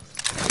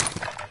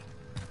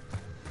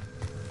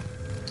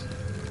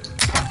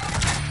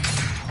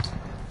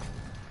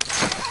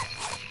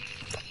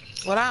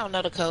 Well, I don't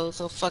know the code,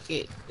 so fuck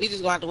it. We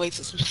just gonna have to wait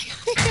till some.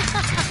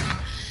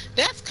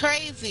 That's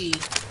crazy.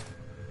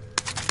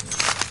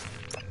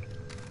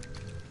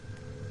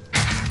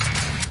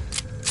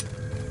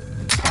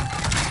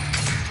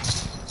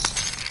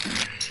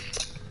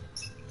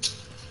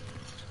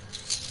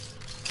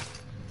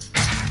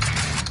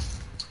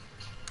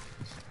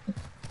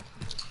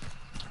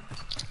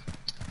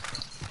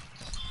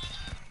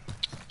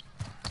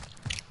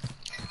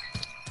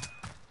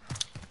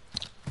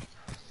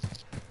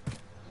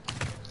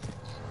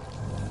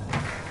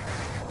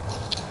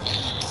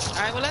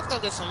 Alright, well, let's go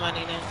get some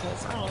money then,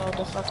 because I don't know what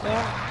the fuck they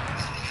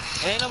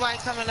are. Ain't nobody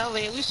coming over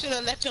here. We should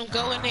have let them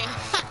go in there.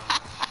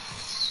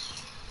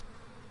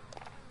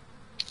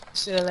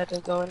 Should have let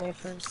them go in there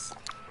first.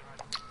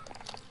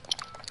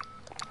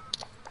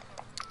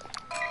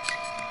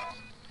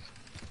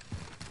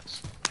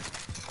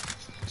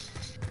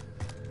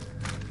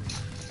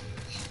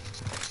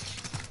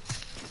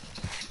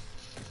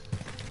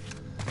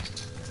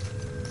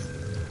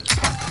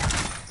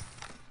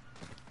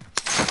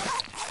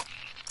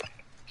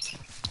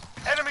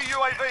 Enemy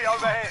UAV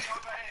overhead.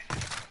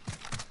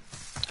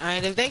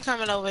 Alright, if they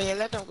coming over here,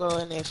 let them go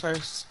in there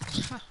first.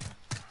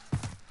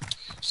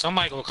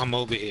 Somebody gonna come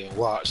over here and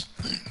watch.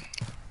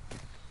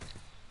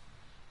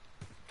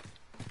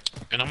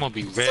 And I'm gonna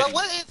be ready. So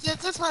what is this?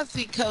 This must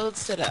be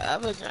codes to the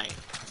other drink.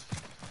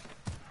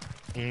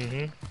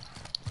 Mm-hmm.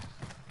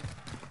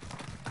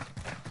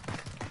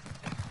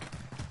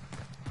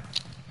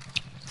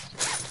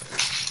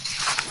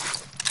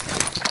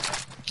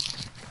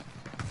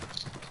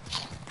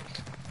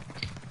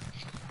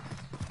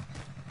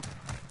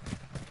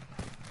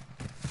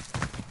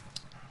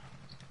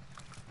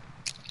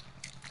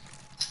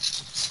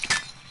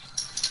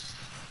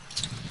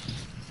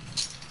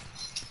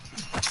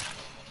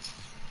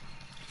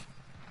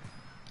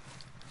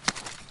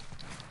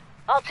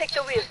 I'll take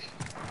the wheel.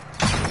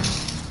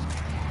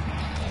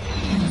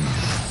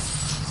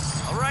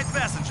 All right,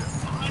 passenger.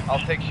 I'll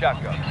take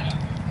shotgun.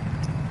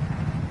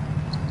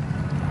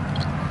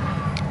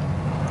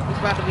 There's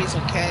about to be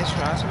some cash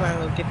drops. Somebody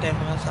will get that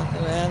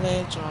motherfucker.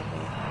 LA drama.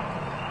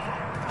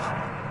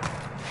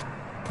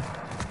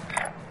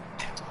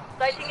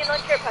 Lighting in on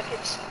care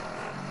package.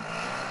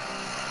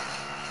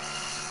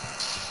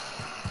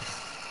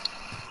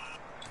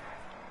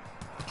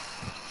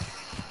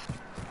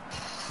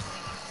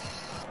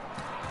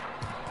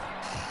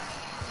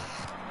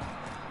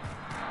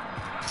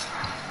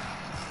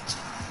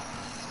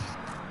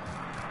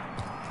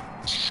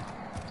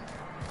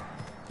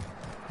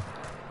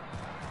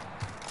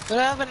 Where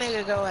the other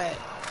nigga go at?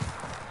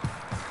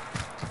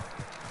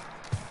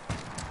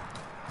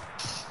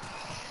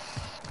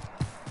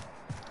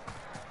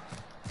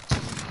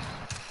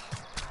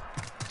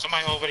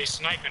 Somebody already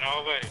sniping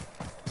already.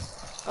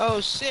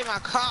 Oh shit, my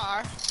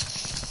car.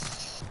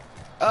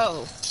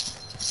 Oh.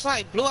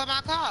 Somebody blew up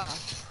my car.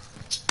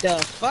 The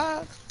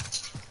fuck?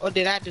 Or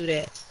did I do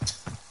that?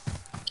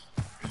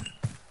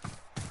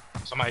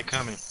 Somebody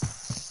coming.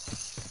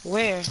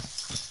 Where?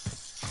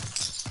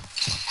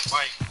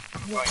 Right.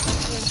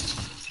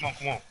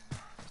 Come on.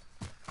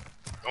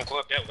 Don't go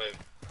up that way.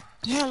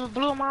 Damn, I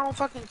blew up my own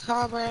fucking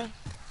car, bro.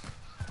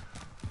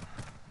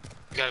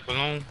 You got a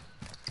balloon?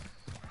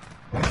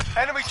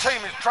 Enemy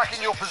team is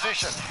tracking your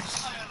position.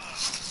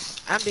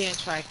 I'm being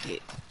tracked.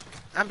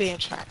 I'm being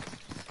tracked.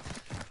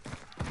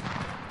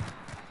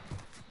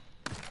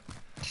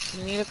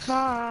 You need a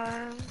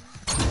car.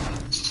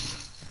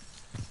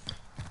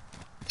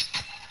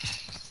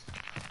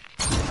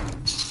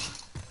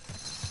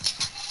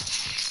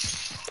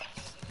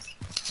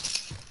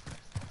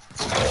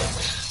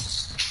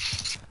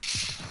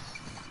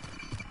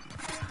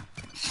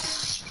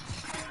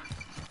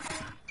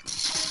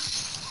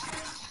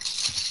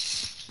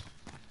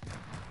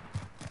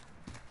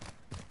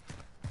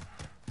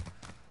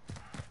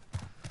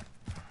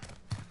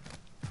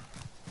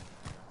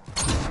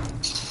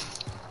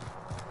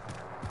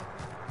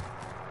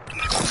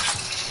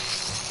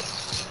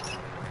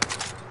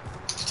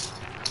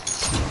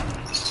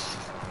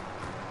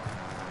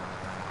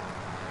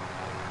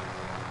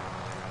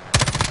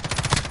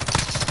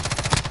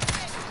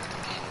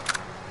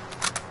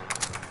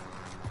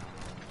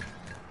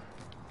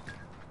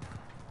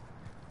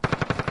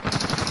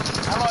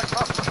 Allied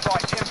cluster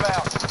strike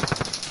inbound.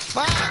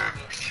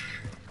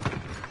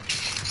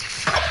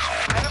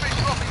 Enemy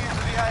dropping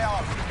into the AO.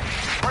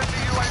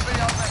 Friendly UAV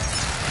up there.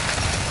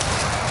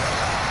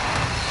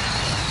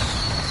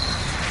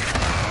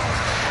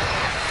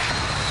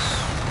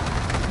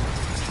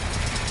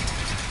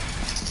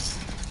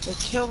 They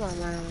killed my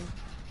man.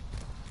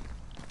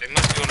 They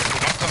must be on the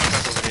move. I'm coming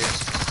back over there.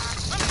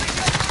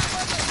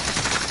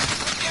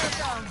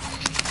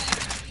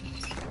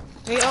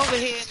 They over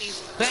here in these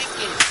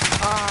blankets.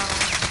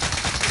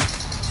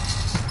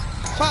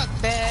 Fuck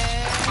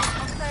that.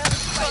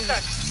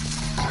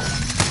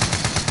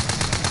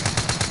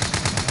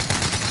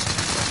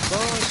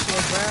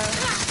 Bullshit,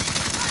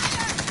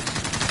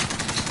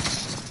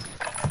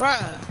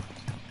 bruh.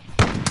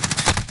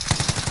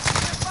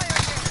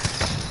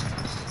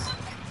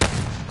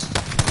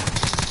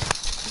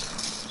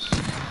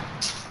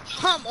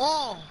 Come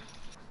on.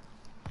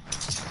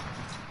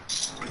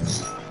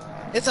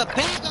 It's a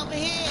bag over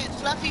here.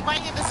 Fluffy right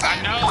in the side.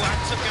 I know. I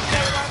took him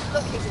down.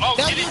 Oh,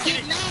 Don't get you it.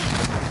 get mad.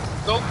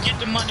 Go get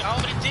the money. I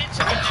already did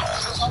take him down. What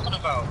are you talking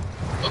about?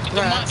 Go get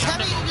the I'm money.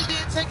 telling you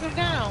did take him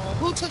down.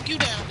 Who took you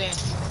down then?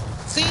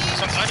 See?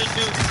 Some other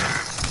dude.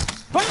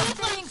 Bro, I'm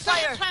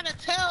trying to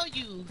tell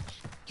you.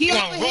 He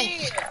over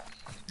here.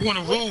 You want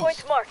to rule?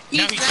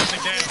 Now he's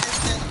coming down.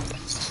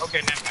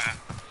 Okay, never mind.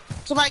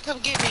 Somebody come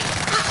get me.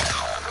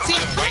 See,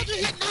 I told you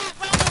hit not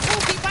around the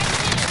roof. He right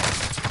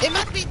here. It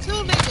must be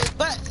two niggas,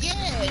 but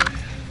yeah.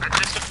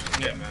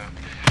 Yeah, man.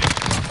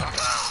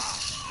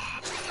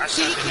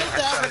 She killed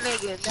the other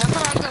nigga. That's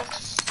how I go.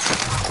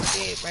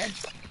 Yeah, man.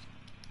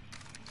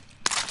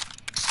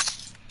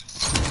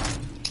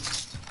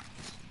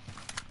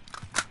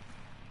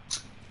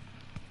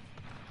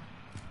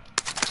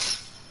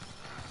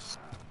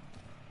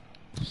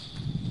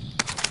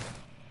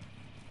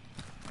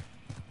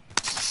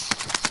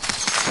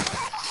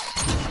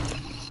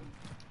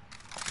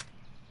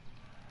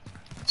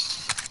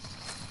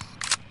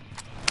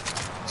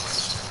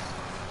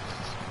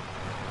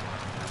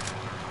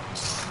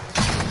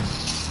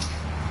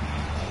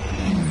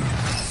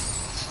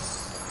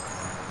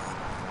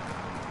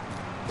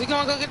 We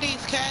gonna go get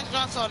these cash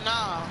drops or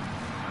nah?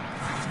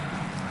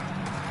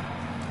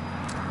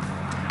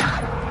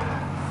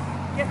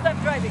 Yes, I'm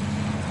driving.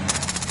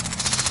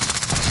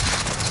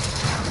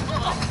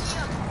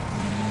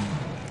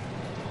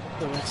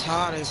 You're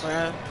retarded,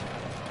 bro.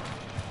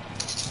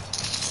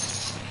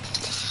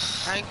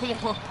 Alright,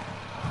 come on.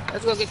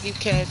 Let's go get these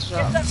cash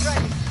drops. Yes, I'm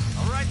driving.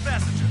 All right,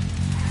 passenger.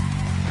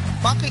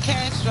 Fuck the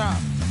cash drop.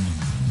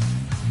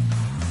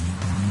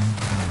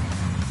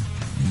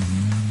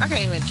 I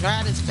can't even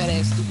drive this fat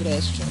ass, stupid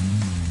ass truck.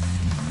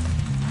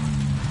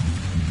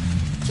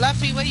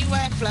 Fluffy, where you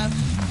at, Fluff?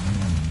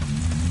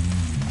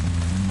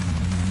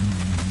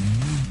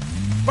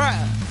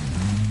 Bruh.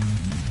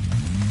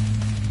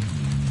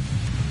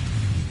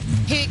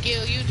 Here,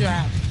 Gil, you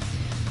drive.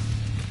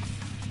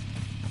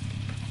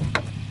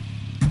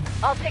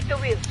 I'll take the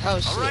wheel. Oh,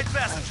 shit. All right,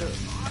 passenger.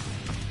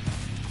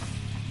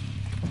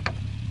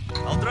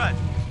 I'll drive.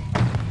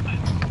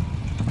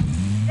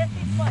 Let's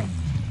be flight.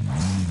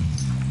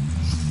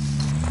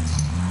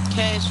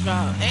 Cash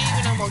drop. Ain't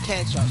even no more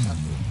cash drops, I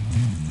feel.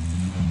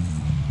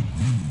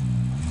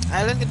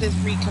 Alright, look at this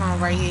recon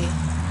right here.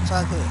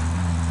 Fuck it.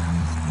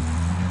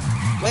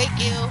 Wait,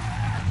 Gil.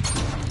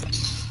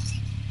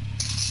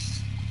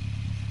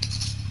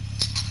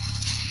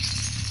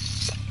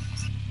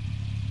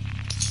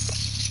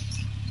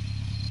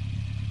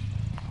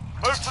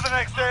 Move to the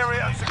next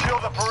area and secure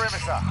the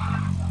perimeter.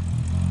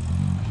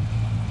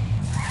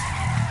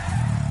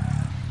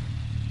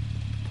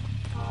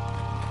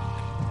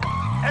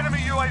 Enemy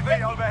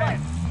UAV overhead.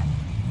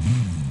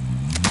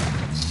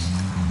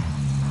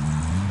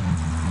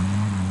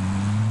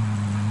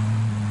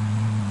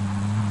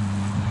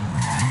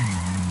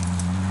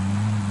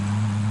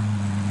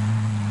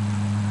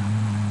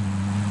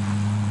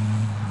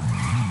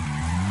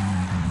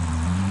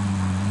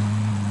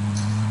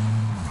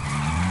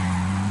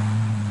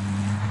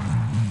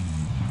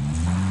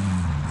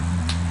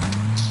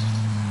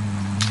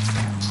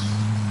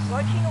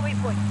 Launching a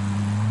waypoint.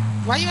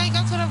 Why you ain't go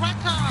to the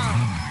recon?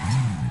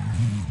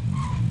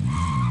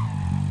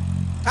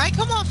 Alright,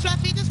 come on,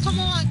 Fluffy. Just come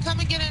on. Come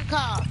and get in the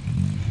car.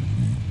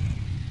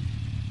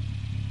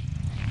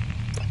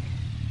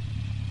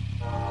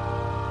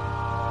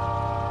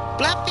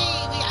 Fluffy,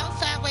 we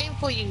outside waiting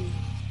for you.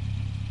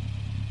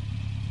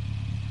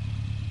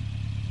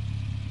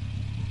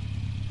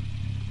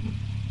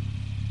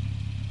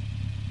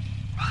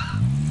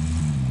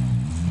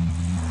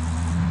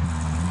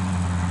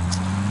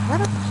 What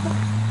the fuck?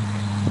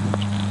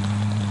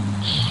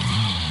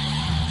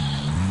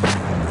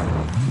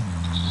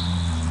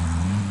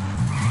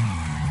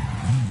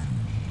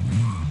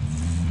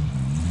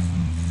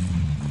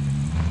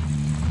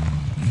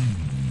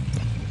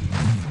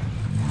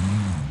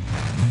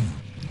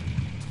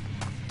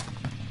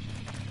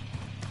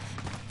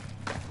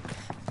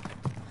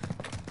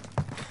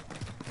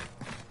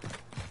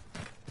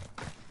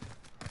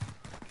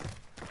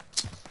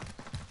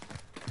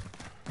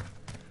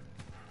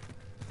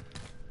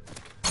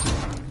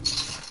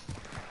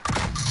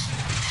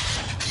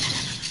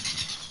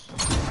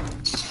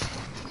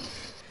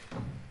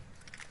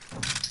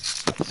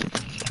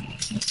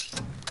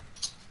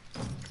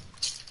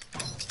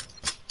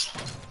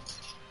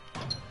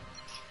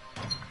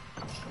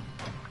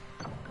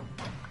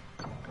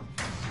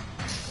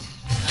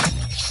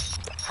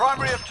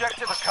 Primary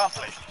objective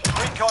accomplished.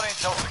 Recon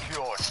intel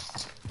secured.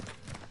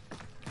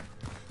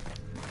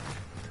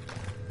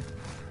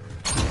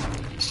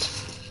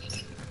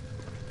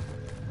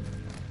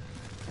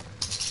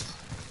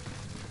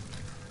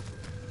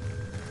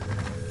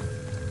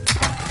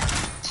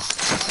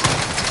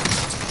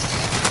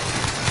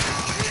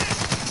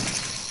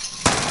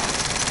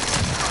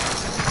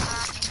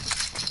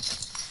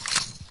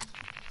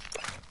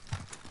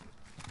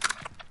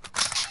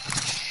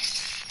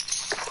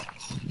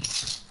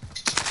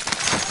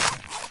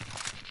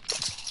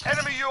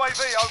 Enemy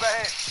UAV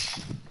overhead.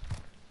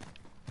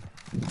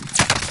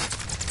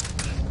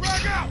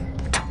 Frag out!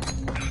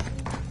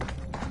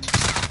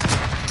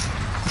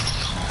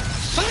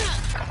 Fuck!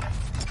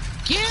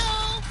 Kill!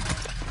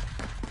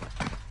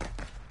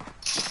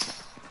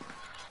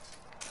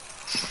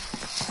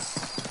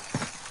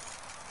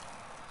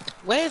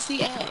 Where is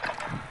he at?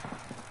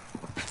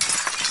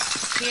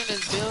 He in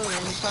this building.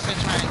 He's fucking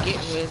trying to get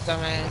me with his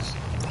dumb ass.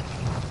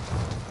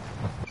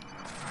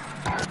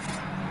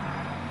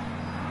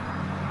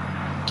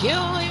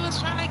 Kill, he was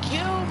trying to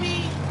kill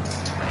me.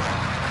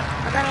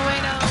 I gotta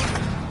wait out.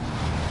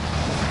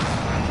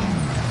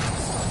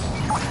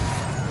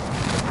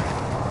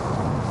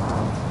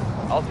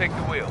 I'll take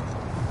the wheel.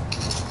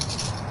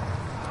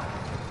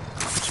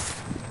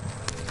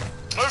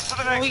 Move to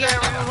the next We got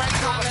area. the right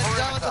car. Secure the Let's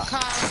go with the perimeter.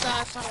 car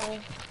outside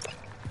somewhere.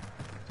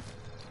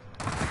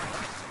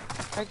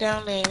 Right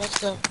down there. Let's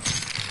go.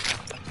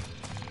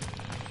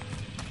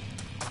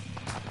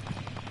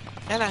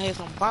 And I hear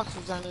some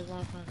boxes on this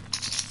one.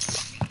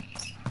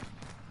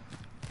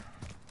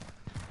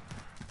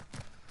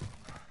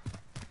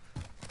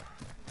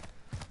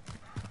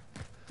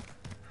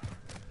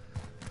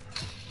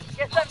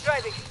 Yes, I'm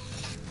driving.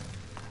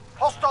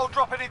 Hostile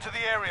dropping into the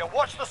area.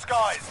 Watch the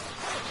skies.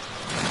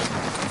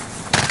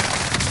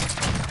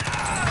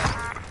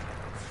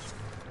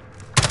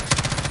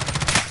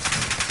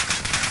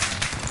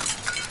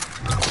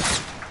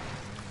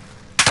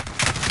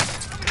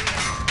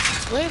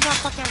 Where's my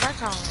fucking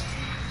recon?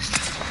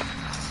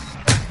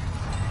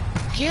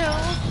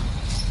 Kill.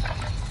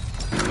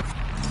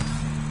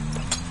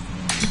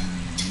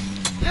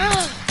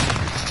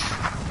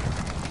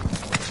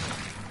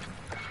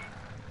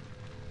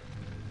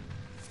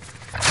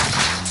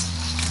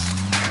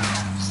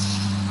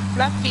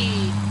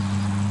 Fluffy.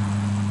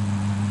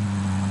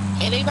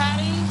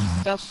 Anybody?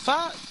 The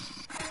fuck?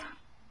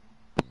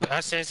 I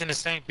said it's in the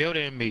same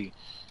building as me.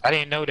 I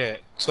didn't know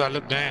that, so I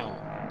looked down.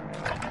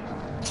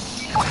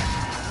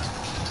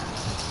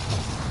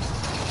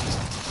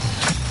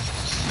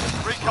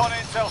 Recon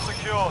intel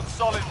secured.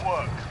 Solid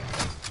work.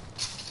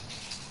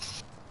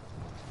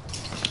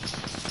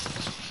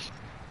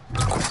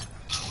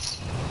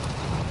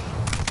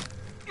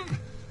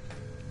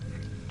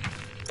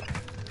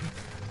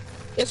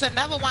 It's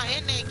another one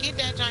in there. Get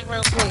that joint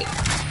real quick.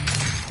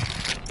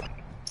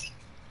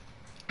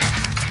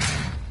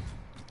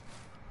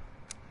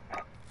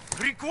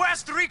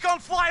 Request recon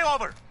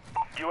flyover.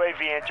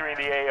 UAV entering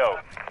the AO.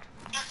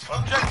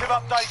 Objective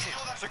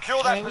updated.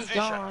 Secure that There we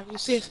position. go. You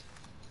see?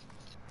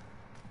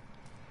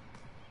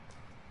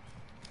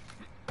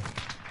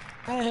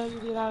 How the hell you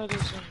get out of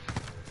this one?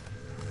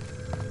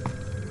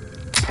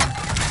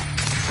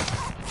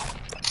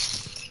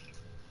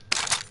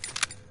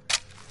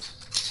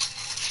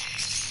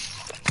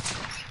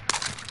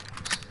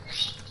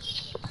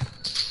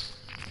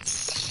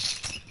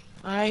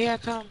 Alright, here I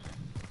come.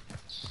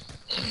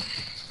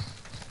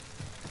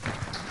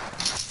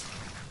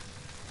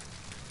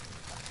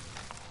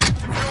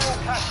 Secure all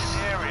cash in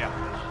the area.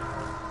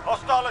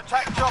 Hostile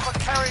attack chopper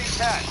carrying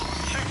cash.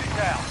 Shoot it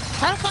down.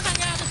 How the fuck I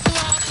got out of the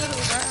hospital,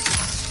 bro?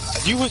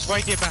 You was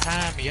right there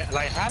behind me.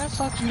 Like, how the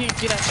fuck you didn't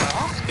get out the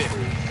hospital?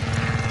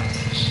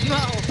 No.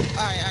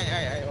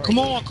 Alright.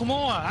 Come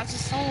on. I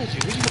just told you.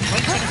 We were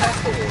right to the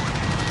hospital.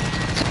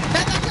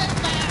 That's not that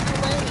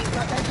far away,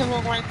 but I can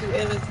walk right through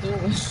Ellis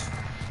doors.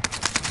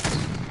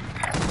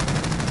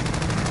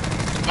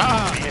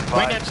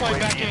 Bring that toy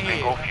back in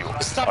here.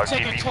 Stop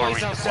taking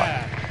toys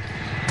outside.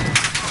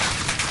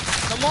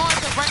 Come on,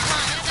 the right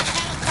line and the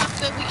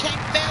helicopter. We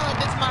can't fail at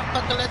this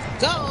motherfucker. Let's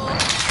go.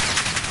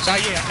 So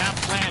yeah, now I'm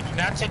playing. Do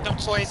not take them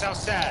toys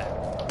outside.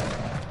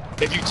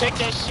 If you take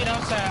that shit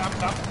outside,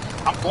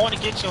 I'm going to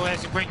get your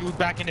ass and bring you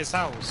back in this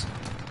house.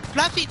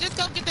 Fluffy, just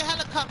go get the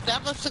helicopter.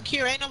 I'm gonna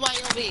secure. Ain't nobody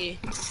over here.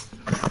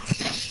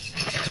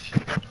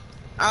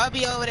 I'll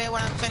be over there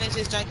when I finish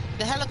this joint.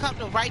 The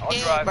helicopter right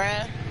there,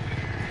 bruh.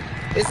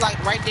 It's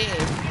like right there.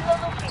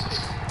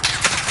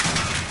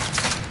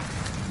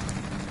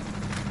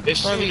 It's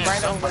shooting at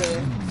right somebody. over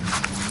there.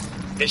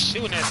 It's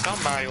shooting at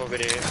somebody over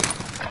there.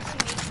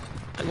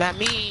 Not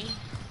me.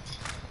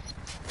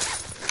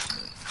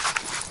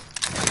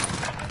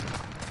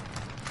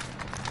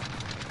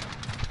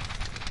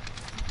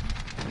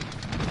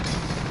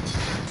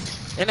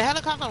 And the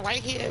helicopter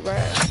right here,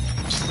 bruh.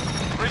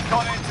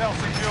 Recon intel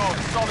secured.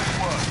 Solid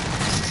work.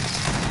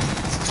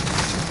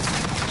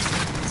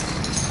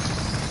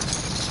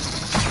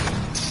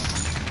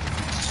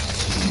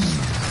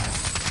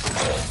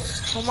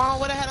 Come on,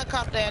 where the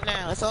helicopter at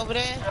now? It's over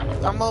there?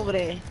 I'm over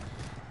there.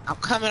 I'm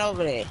coming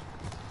over there.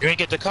 You ain't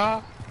get the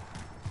car?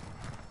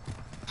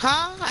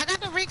 Huh? I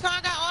got the recon,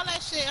 I got all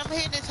that shit. I'm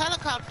hitting this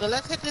helicopter.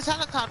 Let's hit this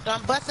helicopter.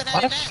 I'm busting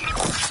at it now.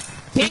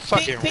 Pink,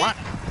 fucking run.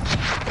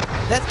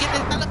 Let's get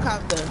this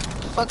helicopter.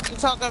 Fuck you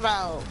talking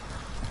about?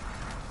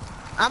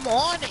 I'm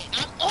on it.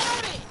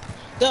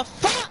 The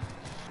fuck?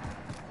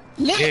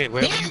 Yeah,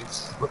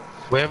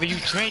 wherever you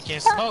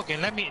drinking,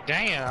 smoking, let me,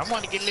 damn, I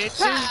want to get lit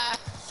too.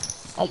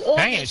 I'm on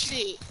that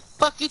shit.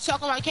 Fuck you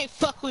talking about? You can't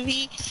fuck with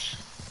me.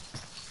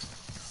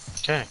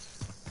 Okay.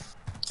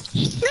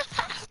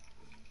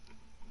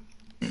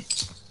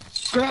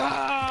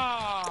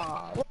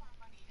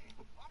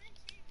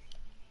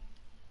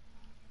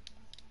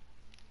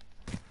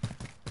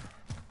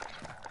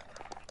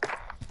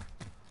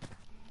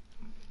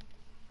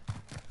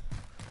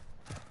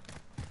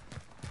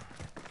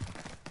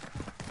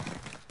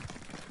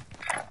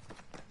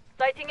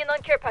 Sighting in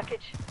on care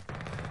package.